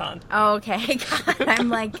is Rotan. Oh, okay. God, I'm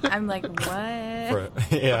like, what?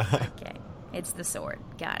 Yeah. Okay, it's the sword.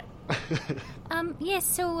 Got it. Yes.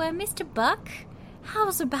 So, Mr. Buck,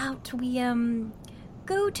 how's about we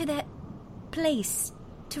go to that place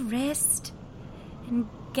to rest and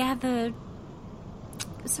gather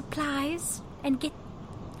supplies and get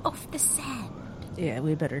off the sand? Yeah,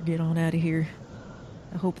 we better get on out of here.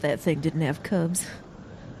 I hope that thing didn't have cubs.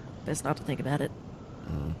 Best not to think about it.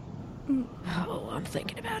 Oh, I'm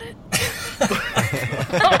thinking about it.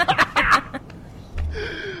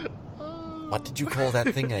 What did you call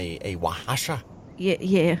that thing? A wahasha?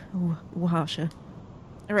 Yeah, Wahasha.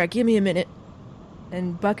 Alright, give me a minute.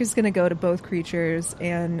 And Buck is going to go to both creatures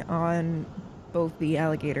and on both the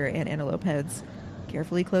alligator and antelope heads.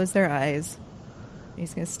 Carefully close their eyes.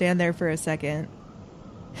 He's going to stand there for a second.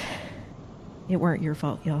 It weren't your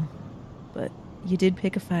fault, y'all. But you did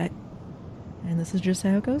pick a fight. And this is just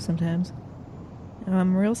how it goes sometimes.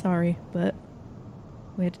 I'm real sorry, but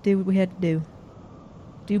we had to do what we had to do.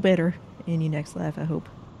 Do better in your next life, I hope.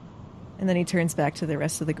 And then he turns back to the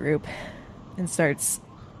rest of the group and starts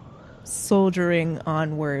soldiering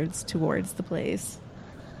onwards towards the place.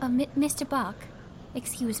 Mr. Buck,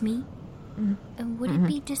 excuse me. Would it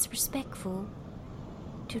be disrespectful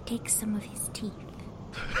to take some of his teeth?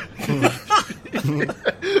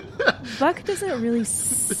 Buck doesn't really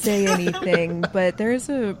say anything, but there's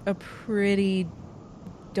a pretty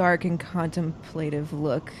dark and contemplative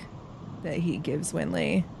look that he gives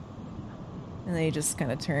Winley. And then he just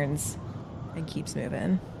kind of turns and keeps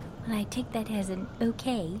moving. Well, I take that as an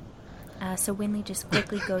okay. So Winley just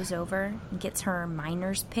quickly goes over and gets her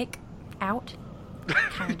miner's pick out.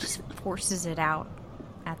 Kind of just forces it out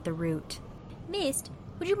at the root. Mist,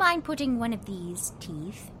 would you mind putting one of these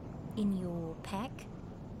teeth in your pack?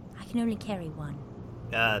 I can only carry one.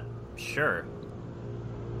 Sure.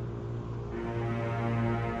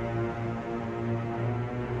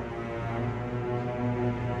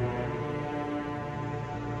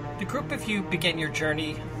 The group of you begin your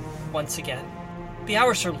journey once again. The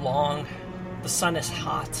hours are long, the sun is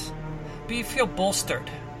hot, but you feel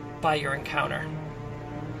bolstered by your encounter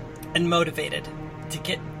and motivated to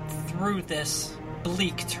get through this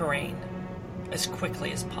bleak terrain as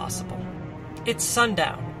quickly as possible. It's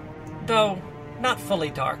sundown, though not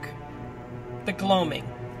fully dark. The gloaming,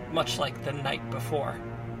 much like the night before.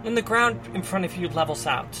 When the ground in front of you levels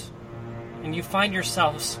out, and you find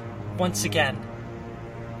yourselves once again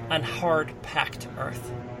on hard-packed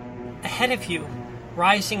earth. Ahead of you,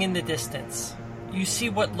 rising in the distance, you see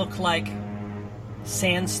what look like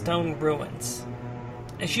sandstone ruins.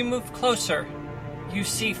 As you move closer, you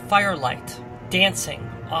see firelight dancing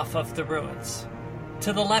off of the ruins.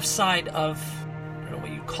 To the left side of, I don't know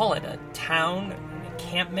what you call it, a town, an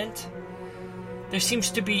encampment, there seems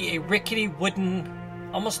to be a rickety wooden,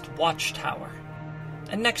 almost watchtower.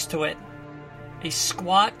 And next to it, a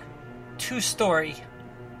squat, 2-story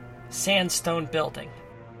sandstone building.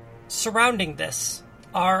 Surrounding this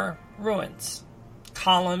are ruins,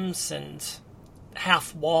 columns and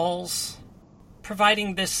half walls,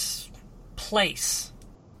 providing this place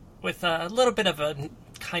with a little bit of a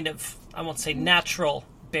kind of, I won't say natural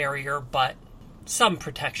barrier, but some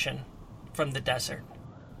protection from the desert.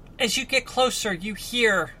 As you get closer, you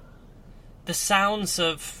hear the sounds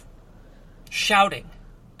of shouting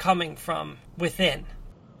coming from within.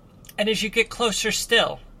 And as you get closer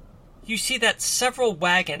still, you see that several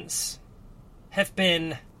wagons have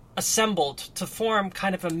been assembled to form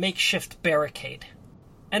kind of a makeshift barricade.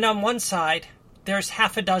 And on one side, there's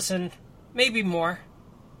half a dozen, maybe more,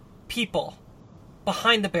 people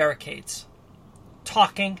behind the barricades,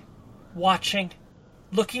 talking watching,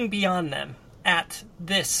 looking beyond them at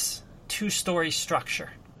this 2-story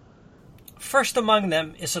structure. First among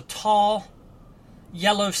them is a tall,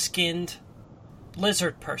 yellow-skinned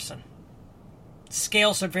lizard person.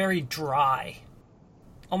 Scales are very dry,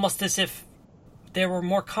 almost as if they were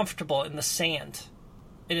more comfortable in the sand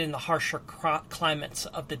and in the harsher climates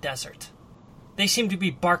of the desert. They seem to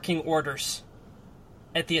be barking orders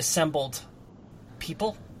at the assembled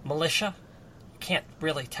people, militia. You can't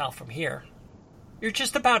really tell from here. You're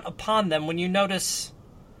just about upon them when you notice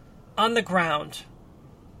on the ground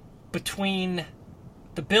between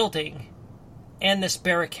the building and this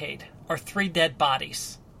barricade are 3 dead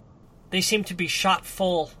bodies. They seem to be shot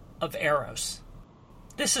full of arrows.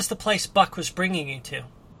 This is the place Buck was bringing you to,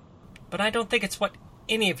 but I don't think it's what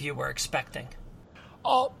any of you were expecting.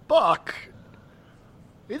 Buck,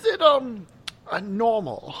 is it,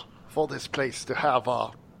 normal for this place to have,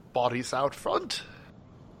 bodies out front?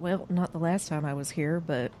 Well, not the last time I was here,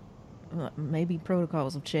 but maybe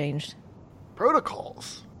protocols have changed.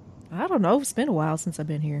 Protocols? I don't know. It's been a while since I've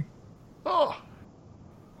been here. Oh.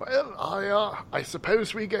 Well, I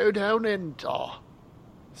suppose we go down and,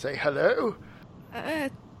 say hello? I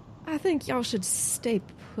think y'all should stay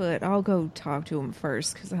put. I'll go talk to him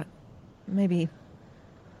first, because maybe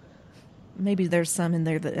there's some in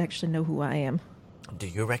there that actually know who I am. Do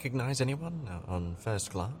you recognize anyone on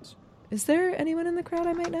first glance? Is there anyone in the crowd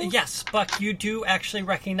I might know? Yes, Buck, you do actually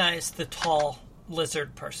recognize the tall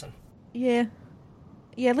lizard person. Yeah,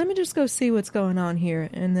 let me just go see what's going on here,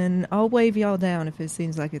 and then I'll wave y'all down if it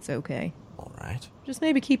seems like it's okay. All right. Just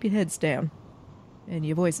maybe keep your heads down, and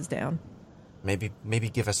your voices down. Maybe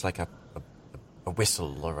give us like a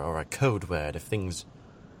whistle or a code word if things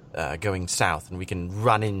are going south and we can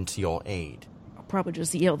run into your aid. I'll probably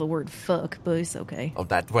just yell the word fuck, but it's okay. Oh,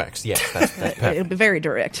 that works, yes. That's perfect. It'll be very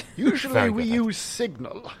direct. Usually we use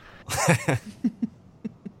signal.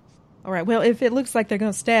 All right, well, if it looks like they're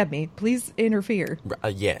going to stab me, please interfere.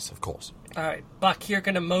 Yes, of course. All right, Buck, you're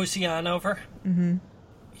going to mosey on over. Mm-hmm.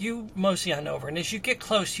 You mosey on over, and as you get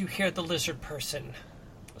close, you hear the lizard person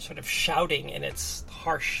sort of shouting in its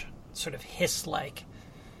harsh, sort of hiss-like,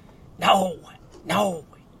 No,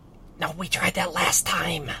 we tried that last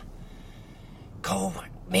time. Go,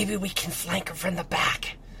 maybe we can flank her from the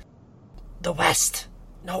back. The west.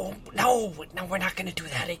 No, we're not going to do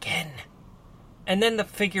that again. And then the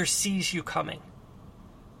figure sees you coming.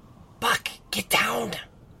 Buck, get down.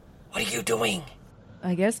 What are you doing?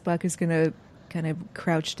 I guess Buck is going to kind of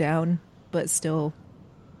crouch down, but still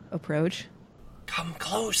approach. Come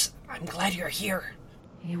close. I'm glad you're here.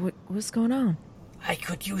 Hey, what's going on? I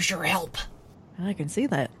could use your help. I can see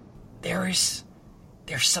that. There's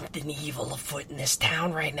something evil afoot in this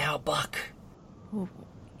town right now, Buck. Well,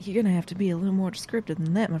 you're going to have to be a little more descriptive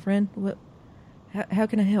than that, my friend. How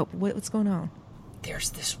can I help? What's going on? There's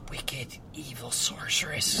this wicked, evil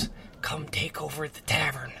sorceress. Come take over the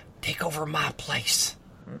tavern. Take over my place.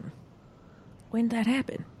 When did that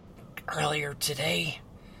happen? Earlier today.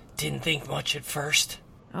 Didn't think much at first.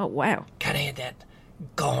 Oh, wow. Kind of had that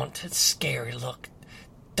gaunt and scary look.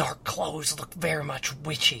 Dark clothes, looked very much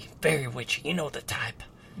witchy. Very witchy. You know the type.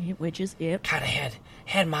 Yeah, witches, yep. Kind of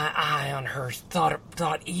had my eye on her.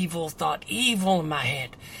 Thought evil in my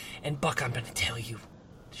head. And Buck, I'm going to tell you,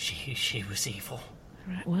 she was evil.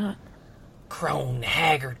 Right, what? Crone,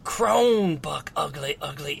 haggard, crone, Buck, ugly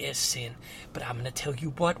as sin. But I'm going to tell you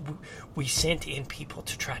what, we sent in people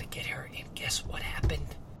to try to get her, and guess what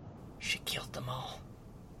happened? She killed them all.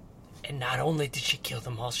 And not only did she kill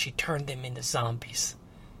them all, she turned them into zombies.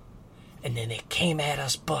 And then they came at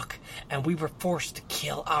us, Buck, and we were forced to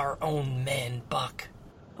kill our own men, Buck.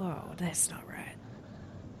 Oh, that's not right.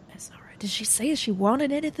 Did she say she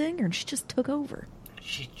wanted anything, or she just took over?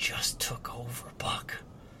 She just took over, Buck.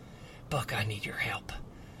 Buck, I need your help.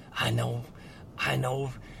 I know I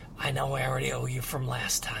already owe you from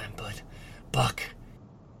last time, but Buck,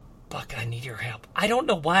 I need your help. I don't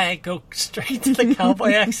know why I go straight to the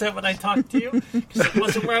cowboy accent when I talk to you, because it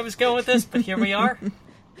wasn't where I was going with this, but here we are.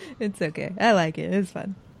 It's okay. I like it. It's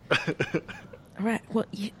fun. All right. Well,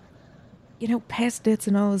 you know, past debts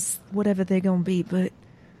and all is whatever they're going to be, but,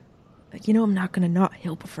 you know, I'm not going to not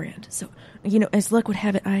help a friend. So, you know, as luck would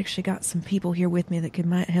have it, I actually got some people here with me that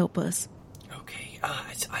might help us. Okay.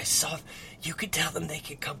 I saw... You could tell them they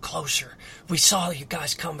could come closer. We saw you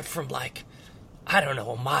guys coming from, like, I don't know,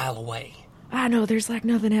 a mile away. I know, there's, like,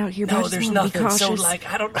 nothing out here, but no, I just there's want to be nothing. cautious. So,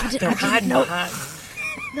 like, I don't know. They're hiding behind...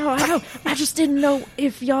 No, I know. I just didn't know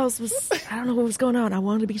if y'all's was... I don't know what was going on. I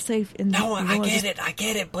wanted to be safe. And no, I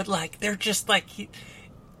get it. But, like, they're just, like,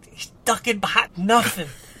 he's ducking behind nothing.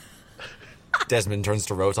 Desmond turns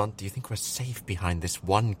to Roton. Do you think we're safe behind this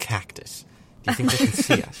one cactus? Do you think they can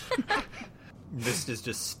see us? Mist is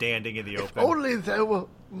just standing in the open. Only there were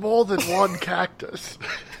more than one cactus.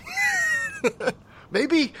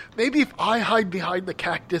 Maybe if I hide behind the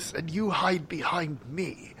cactus and you hide behind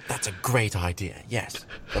me. That's a great idea, yes.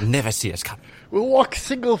 They'll never see us coming. We'll walk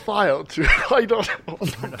single file to hide on.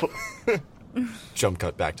 Jump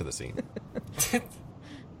cut back to the scene.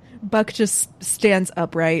 Buck just stands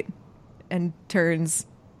upright and turns,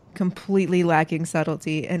 completely lacking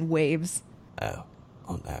subtlety, and waves. Oh,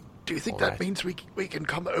 on that. Do you think All that right. means we can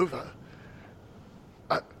come over?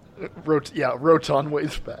 Roton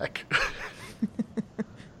waves back.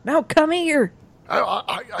 Now come here!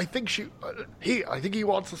 I think I think he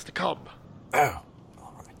wants us to come. Oh,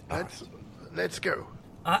 all right. Let's go.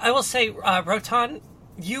 I will say, Roton,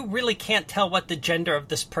 you really can't tell what the gender of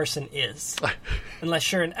this person is, unless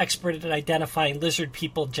you're an expert at identifying lizard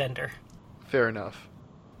people gender. Fair enough.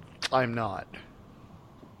 I'm not.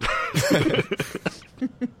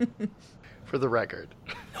 For the record.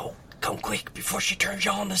 No, come quick before she turns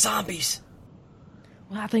you all into zombies.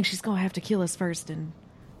 Well, I think she's gonna have to kill us first, and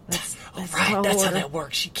that's Right, that's how order. that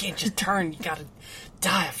works. You can't just turn. You gotta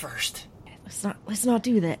die first. Let's not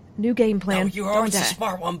do that. New game plan. No, you're Don't always a die.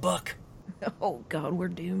 smart one, Buck. Oh God, we're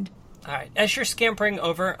doomed. All right, as you're scampering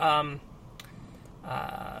over,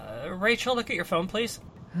 Rachel, look at your phone, please.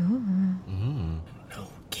 No,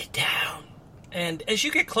 get down. And as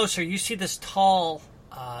you get closer, you see this tall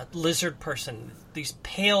lizard person. These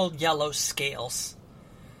pale yellow scales.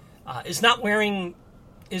 Is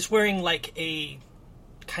wearing like a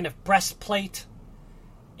kind of breastplate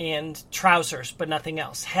and trousers, but nothing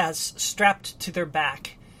else. Has strapped to their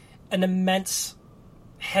back an immense,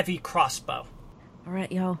 heavy crossbow. All right,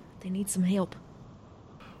 y'all. They need some help.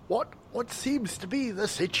 What seems to be the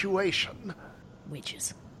situation?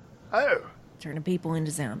 Witches. Oh, Turning people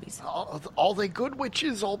into zombies. are they good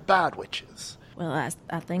witches or bad witches? Well,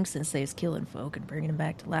 I think since they's killing folk and bringing them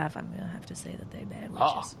back to life, I'm gonna have to say that they bad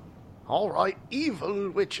witches. All right,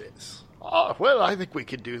 evil witches. Well, I think we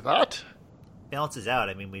can do that. Balances out.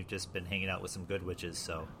 I mean, we've just been hanging out with some good witches,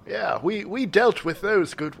 so... Yeah, we dealt with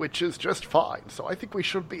those good witches just fine, so I think we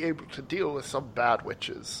should be able to deal with some bad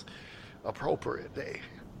witches appropriately.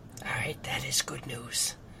 All right, that is good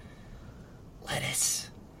news. Lettuce.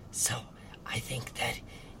 So, I think that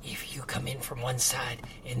if you come in from one side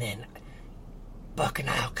and then Buck and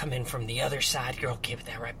I'll come in from the other side, you're okay with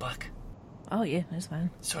that, right, Buck? Oh yeah, that's fine.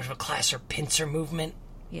 Sort of a classer pincer movement.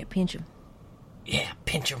 Yeah, pinch him. Yeah,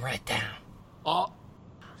 pinch him right down.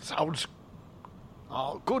 Sounds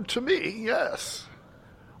good to me, yes.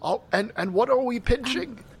 And what are we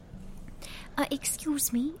pinching?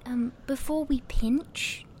 Excuse me, before we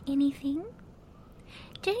pinch anything,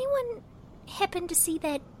 did anyone happen to see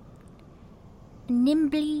that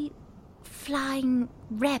nimbly flying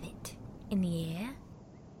rabbit in the air?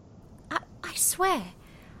 I swear,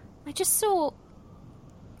 I just saw...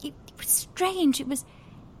 It was strange. It was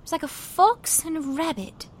like a fox and a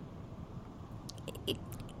rabbit.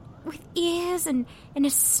 With ears and a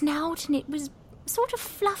snout, and it was sort of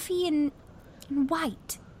fluffy and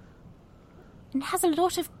white. And has a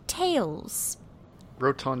lot of tails.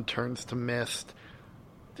 Roton turns to Mist.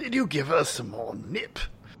 Did you give her some more nip?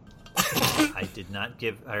 I did not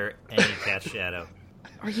give her any cat shadow.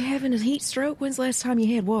 Are you having a heat stroke? When's the last time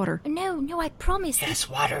you had water? No, I promise. Yes,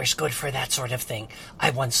 water is good for that sort of thing.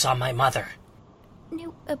 I once saw my mother.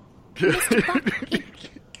 No, Mr. Buck,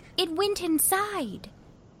 it went inside.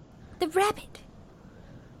 The rabbit.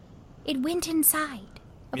 It went inside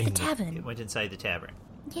of the tavern. It went inside the tavern.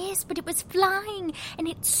 Yes, but it was flying, and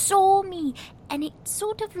it saw me, and it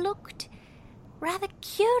sort of looked rather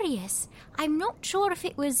curious. I'm not sure if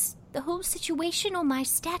it was the whole situation or my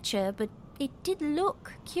stature, but it did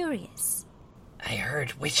look curious. I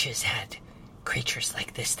heard witches had creatures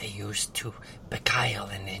like this they used to beguile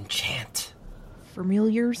and enchant.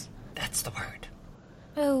 Familiars? That's the word.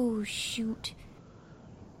 Oh, shoot.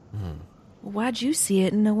 Well, why'd you see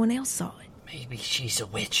it and no one else saw it? Maybe she's a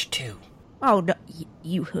witch, too. Oh, no,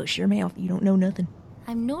 you hush your mouth. You don't know nothing.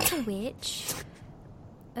 I'm not a witch.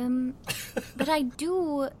 But I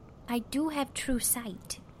do have true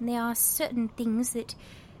sight. There are certain things that,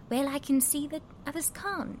 well, I can see that others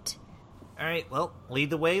can't. All right, well, lead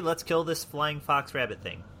the way. Let's kill this flying fox rabbit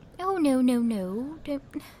thing. Oh, no. Don't,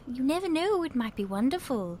 you never know. It might be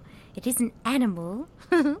wonderful. It is an animal.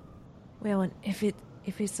 Well, and if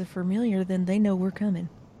it's a familiar, then they know we're coming.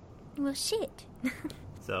 Well, shit.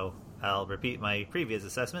 So I'll repeat my previous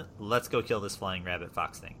assessment. Let's go kill this flying rabbit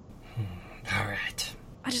fox thing. All right.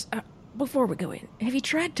 I just, before we go in, have you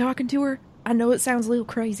tried talking to her? I know it sounds a little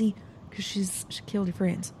crazy, because she killed your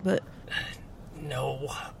friends. But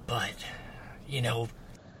No, but,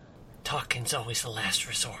 talking's always the last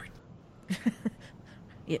resort.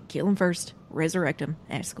 yeah, kill him first, resurrect him,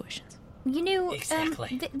 ask questions.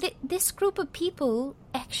 Exactly. This group of people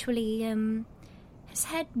actually has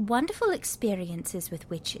had wonderful experiences with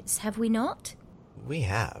witches, have we not? We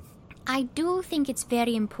have. I do think it's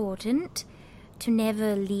very important to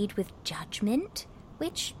never lead with judgment,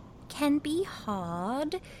 which can be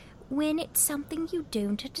hard when it's something you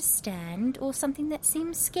don't understand or something that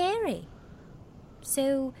seems scary.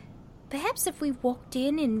 So, perhaps if we walked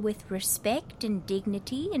in with respect and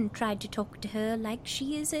dignity and tried to talk to her like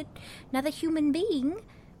she is another human being,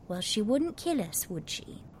 well, she wouldn't kill us, would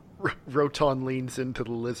she? Rotan leans into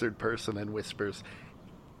the lizard person and whispers,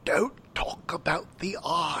 "Don't talk about the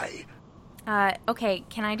eye." Okay,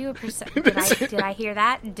 can I do a did I hear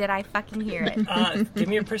that? Did I fucking hear it? Give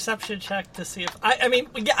me a perception check to see if... I'm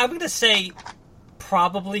going to say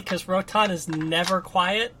probably, because Rotan is never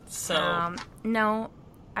quiet, so... No,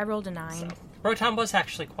 I rolled a 9. So, Rotan was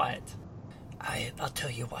actually quiet. I'll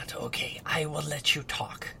tell you what, okay, I will let you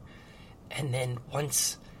talk. And then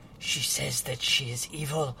once she says that she is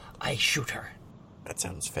evil, I shoot her. That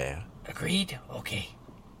sounds fair. Agreed? Okay.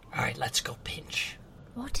 Alright, let's go pinch.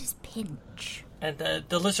 What is pinch? And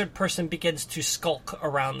the lizard person begins to skulk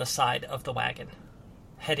around the side of the wagon,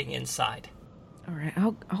 heading inside. All right,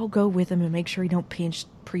 I'll go with him and make sure he don't pinch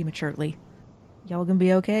prematurely. Y'all gonna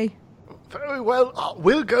be okay? Very well,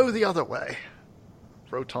 we'll go the other way.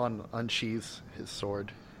 Rotan unsheathes his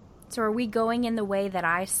sword. So are we going in the way that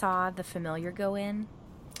I saw the familiar go in?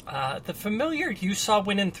 The familiar you saw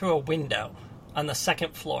went in through a window on the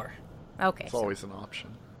second floor. Okay. It's always an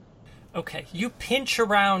option. Okay, you pinch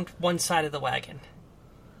around one side of the wagon.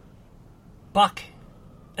 Buck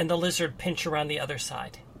and the lizard pinch around the other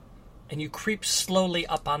side. And you creep slowly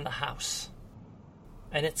up on the house.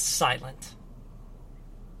 And it's silent.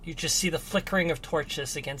 You just see the flickering of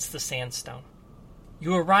torches against the sandstone.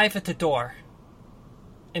 You arrive at the door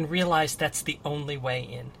and realize that's the only way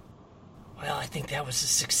in. Well, I think that was a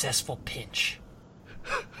successful pinch.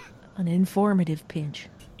 An informative pinch.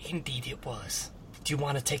 Indeed it was. Do you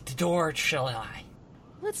want to take the door, or shall I?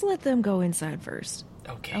 Let's let them go inside first.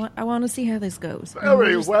 Okay. I want to see how this goes.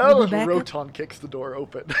 Very well. We'll back up. Rotan kicks the door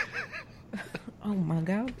open. Oh my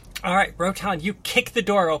god. All right, Rotan, you kick the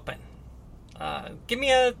door open. Give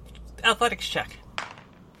me a athletics check.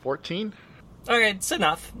 14? Okay, it's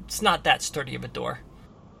enough. It's not that sturdy of a door.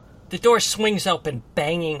 The door swings open,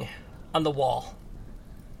 banging on the wall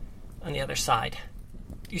on the other side.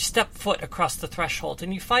 You step foot across the threshold,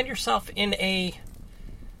 and you find yourself in a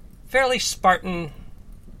fairly Spartan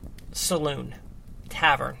saloon,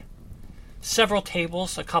 tavern. Several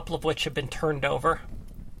tables, a couple of which have been turned over.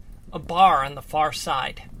 A bar on the far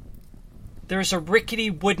side. There's a rickety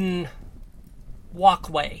wooden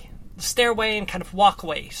walkway, stairway and kind of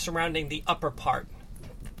walkway surrounding the upper part.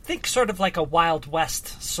 Think sort of like a Wild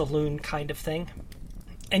West saloon kind of thing.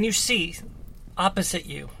 And you see, opposite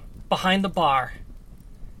you, behind the bar,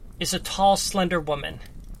 is a tall, slender woman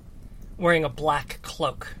wearing a black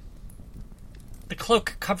cloak. The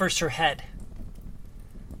cloak covers her head,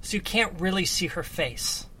 so you can't really see her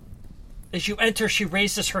face. As you enter, she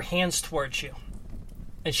raises her hands towards you,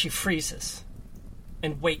 and she freezes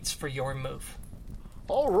and waits for your move.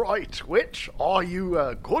 All right, witch. Are you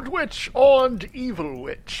a good witch or an evil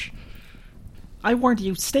witch? I warned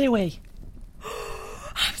you, stay away.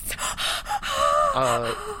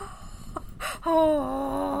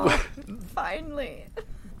 Oh, finally.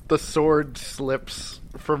 The sword slips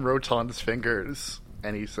from Rotan's fingers,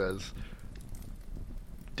 and he says,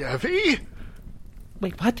 Devi?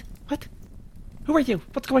 Wait, what? What? Who are you?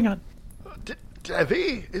 What's going on?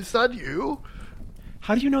 Devi? Is that you?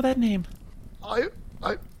 How do you know that name?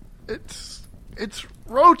 It's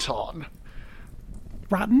Rotan.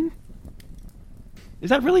 Rotten? Is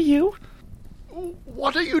that really you?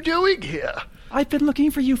 What are you doing here? I've been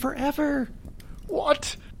looking for you forever.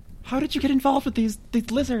 What? How did you get involved with these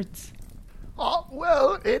lizards?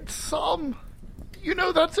 Well, it's,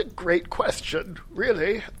 that's a great question,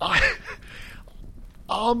 really.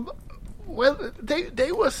 Well,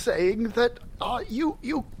 they were saying that,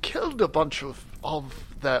 you killed a bunch of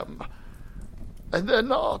them. And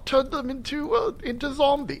then, turned them into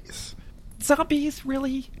zombies. Zombies?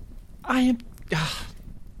 Really? I'm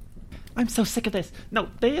so sick of this. No,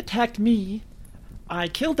 they attacked me. I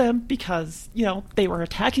killed them because, they were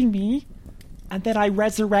attacking me. And then I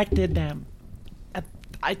resurrected them.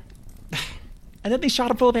 And then they shot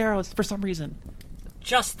them full of arrows for some reason.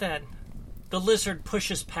 Just then, the lizard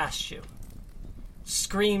pushes past you,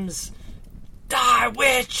 screams, "Die,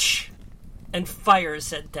 witch!" and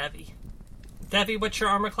fires at Devi. Devi, what's your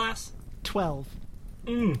armor class? 12.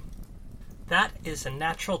 That is a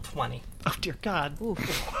natural 20. Oh, dear God.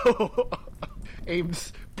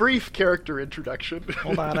 Aim's brief character introduction.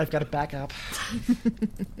 Hold on, I've got to back up.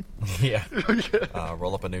 Yeah.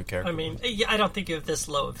 Roll up a new character. I mean, I don't think you have this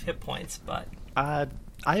low of hit points, but... I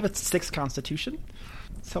have a 6 constitution,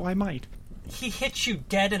 so I might. He hits you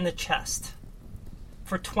dead in the chest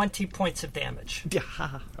for 20 points of damage.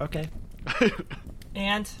 Yeah, okay.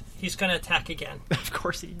 And he's going to attack again. Of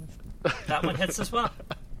course he is. That one hits as well.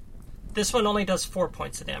 This one only does 4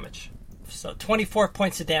 points of damage. So 24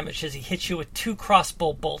 points of damage as he hits you with 2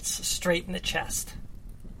 crossbow bolts straight in the chest.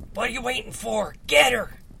 What are you waiting for? Get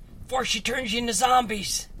her! Before she turns you into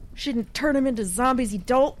zombies. Shouldn't turn them into zombies, you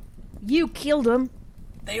dolt. You killed them.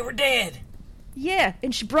 They were dead. Yeah,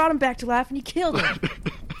 and she brought him back to life and you killed him.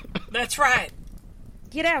 That's right.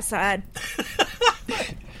 Get outside.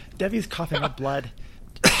 Devi's coughing up blood.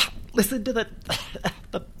 Listen to the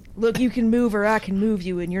Look, you can move or I can move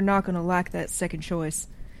you, and you're not going to like that second choice.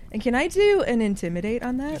 And can I do an intimidate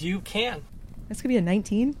on that? You can. That's going to be a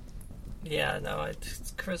 19? Yeah, no,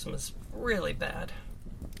 charisma's really bad.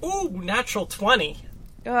 Ooh, natural 20.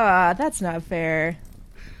 Ah, that's not fair.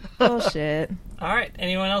 Bullshit. All right,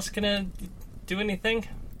 anyone else gonna do anything?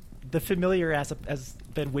 The familiar has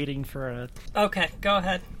been waiting for a... Okay, go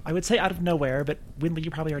ahead. I would say out of nowhere, but Winley,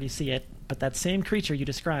 you probably already see it. But that same creature you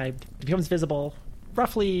described becomes visible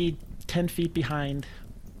roughly 10 feet behind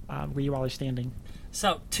where you all are standing.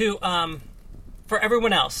 So, for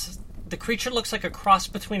everyone else, the creature looks like a cross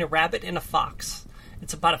between a rabbit and a fox.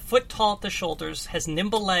 It's about a foot tall at the shoulders, has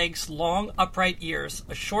nimble legs, long upright ears,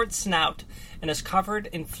 a short snout, and is covered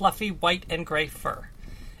in fluffy white and gray fur.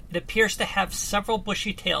 It appears to have several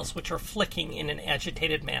bushy tails which are flicking in an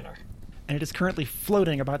agitated manner. And it is currently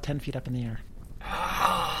floating about 10 feet up in the air.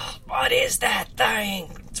 What is that thing?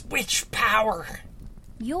 It's witch power.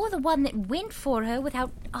 You're the one that went for her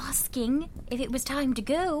without asking if it was time to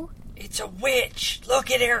go. It's a witch. Look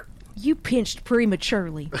at her. You pinched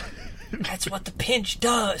prematurely. That's what the pinch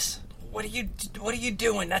does. What are you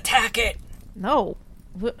doing? Attack it. No.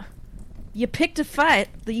 You picked a fight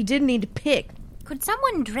that you didn't need to pick. Could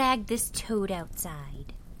someone drag this toad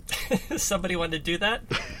outside? Somebody want to do that?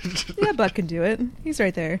 Yeah, Buck can do it. He's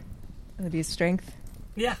right there. That'd be his strength.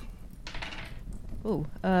 Yeah. Oh,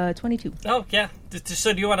 22. Oh, yeah.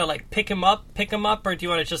 So do you want to, pick him up, or do you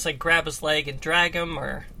want to just, grab his leg and drag him,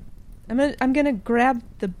 or... I'm gonna grab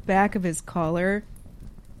the back of his collar,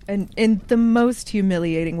 and in the most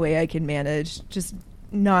humiliating way I can manage, just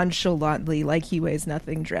nonchalantly, like he weighs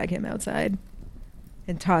nothing, drag him outside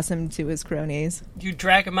and toss him to his cronies. You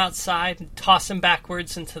drag him outside and toss him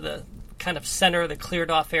backwards into the kind of center of the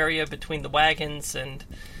cleared-off area between the wagons and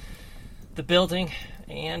the building,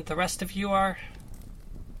 and the rest of you are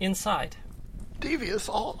inside. Devious,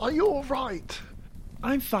 are you all right?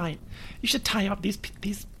 I'm fine. You should tie him up. These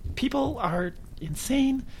people are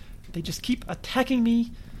insane. They just keep attacking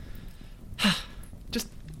me. Just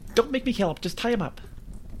don't make me kill him. Just tie him up.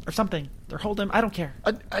 Or something. Or hold him. I don't care.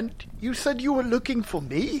 And you said you were looking for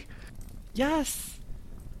me? Yes.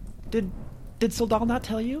 Did Soldal not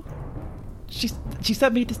tell you? She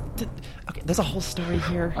sent me to... Okay, there's a whole story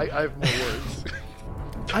here. I have more words.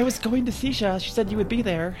 I was going to Sisha. She said you would be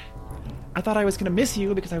there. I thought I was going to miss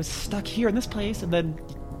you because I was stuck here in this place, and then...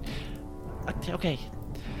 Okay.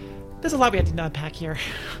 There's a lot we had to unpack here.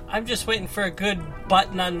 I'm just waiting for a good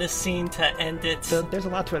button on this scene to end it. There's a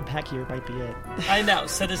lot to unpack here, might be it. I know.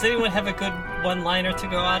 So does anyone have a good one-liner to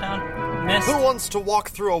go out on? Mist? Who wants to walk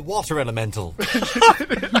through a water elemental?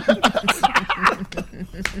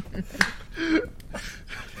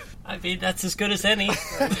 I mean, that's as good as any.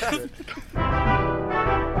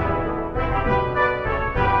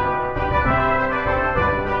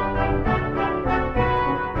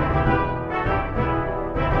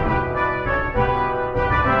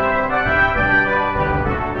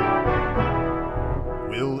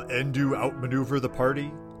 Will Endu outmaneuver the party?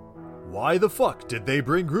 Why the fuck did they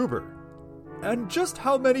bring Gruber? And just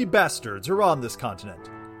how many bastards are on this continent?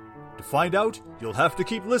 To find out, you'll have to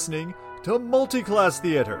keep listening to Multiclass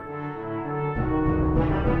Theater.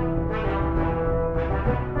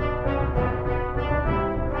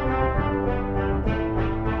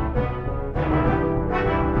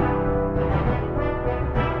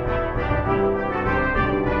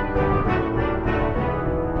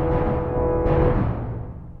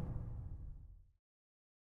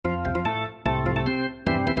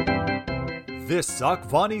 This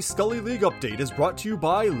Akvani Scully League update is brought to you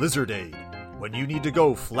by Lizardaid. When you need to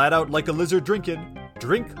go flat out like a lizard drinking,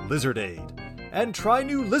 drink Lizardaid. And try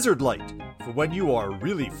new Lizard Light, for when you are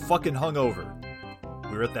really fucking hungover.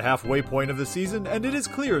 We're at the halfway point of the season, and it is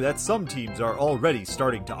clear that some teams are already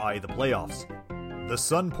starting to eye the playoffs. The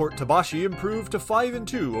Sunport Tabashi improved to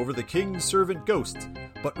 5-2 over the King's Servant Ghosts,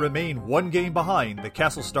 but remain one game behind the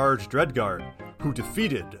Castle Stars Dreadguard, who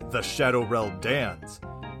defeated the Shadow Realm Dans.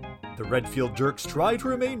 The Redfield Jerks try to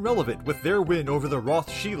remain relevant with their win over the Roth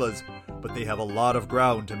Sheilas, but they have a lot of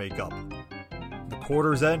ground to make up. The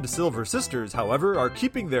Quarters End Silver Sisters, however, are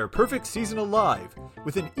keeping their perfect season alive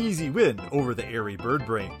with an easy win over the Airy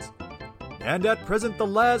Birdbrains. And at present, the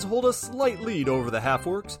Lads hold a slight lead over the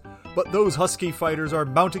Half-Orcs, but those Husky fighters are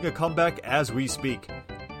mounting a comeback as we speak.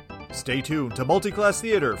 Stay tuned to Multiclass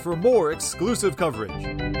Theater for more exclusive coverage.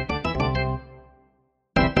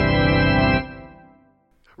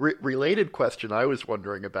 Related question I was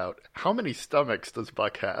wondering about, how many stomachs does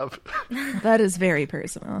Buck have? That is very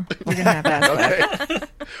personal. We're going to have to ask that. Okay.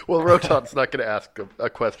 Well, Roton's not going to ask a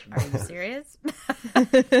question. Are you serious?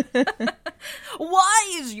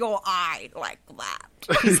 Why is your eye like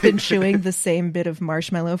that? He's been chewing the same bit of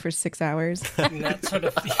marshmallow for 6 hours. And that sort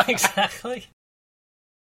of exactly.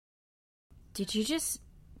 Did you just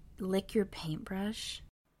lick your paintbrush?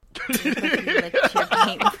 It looked like you licked your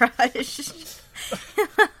paintbrush.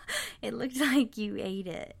 It looked like you ate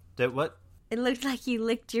it. That what? It looked like you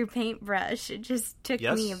licked your paintbrush. It just took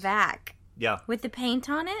Yes. me aback. Yeah. With the paint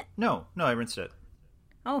on it? No, I rinsed it.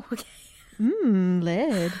 Oh, okay.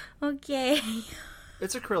 Lead. Okay.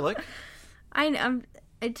 It's acrylic. I don't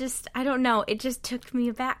know. It just took me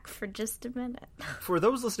aback for just a minute. For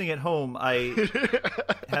those listening at home, I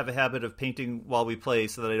have a habit of painting while we play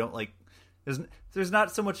so that I don't like... There's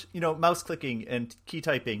not so much, mouse clicking and key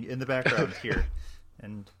typing in the background here.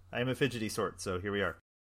 And I'm a fidgety sort, so here we are.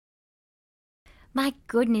 My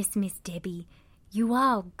goodness, Miss Debbie. You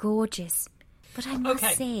are gorgeous. But I must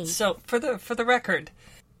Okay, say... so for the record,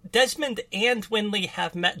 Desmond and Winley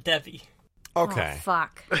have met Devi. Okay. Oh,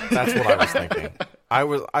 fuck. That's what I was thinking. I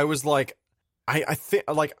was like, I think,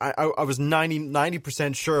 like, I was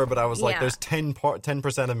 90% sure, but I was like, Yeah. there's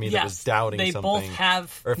 10% of me that was doubting they something. both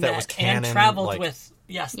have or if met that was canon, and traveled like- with.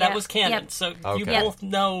 Yes, Yeah, that was canon. yep. So you Okay. both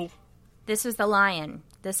know. This was the lion.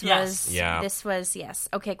 This Yes. was... Yeah. This was... Yes.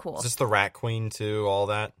 Okay, cool. Is this the Rat Queen too, all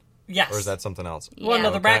that? Yes. Or is that something else? Well,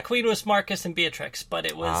 no, the Okay. Rat Queen was Marcus and Beatrix, but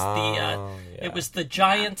it was yeah. it was the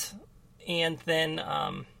giant, and then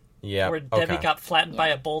Yeah. where Debbie okay. got flattened by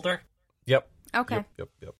a boulder. Yep. Okay. Yep.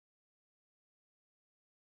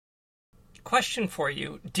 Question for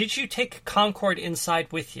you: did you take Concord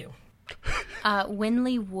inside with you?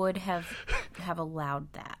 Winley would have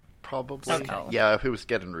allowed that. Probably. Okay. Yeah, if it was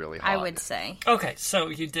getting really hot. I would say. Okay, so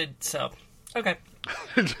you did so. Okay.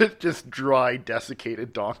 Just dry,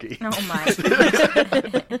 desiccated donkey. Oh my.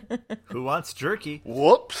 Who wants jerky?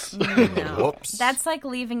 Whoops. No. Whoops. That's like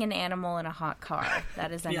leaving an animal in a hot car.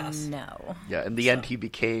 That is a Yes. no. Yeah, in the end, he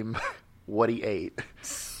became what he ate,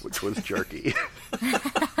 which was jerky.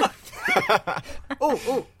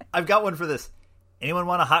 Oh, I've got one for this. Anyone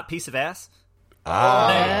want a hot piece of ass? There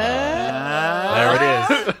it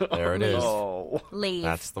is. There it is. Oh. Leave.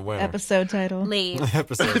 That's the winner. Episode title. Leave.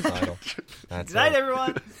 Episode title. That's Good night, it.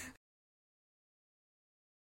 everyone.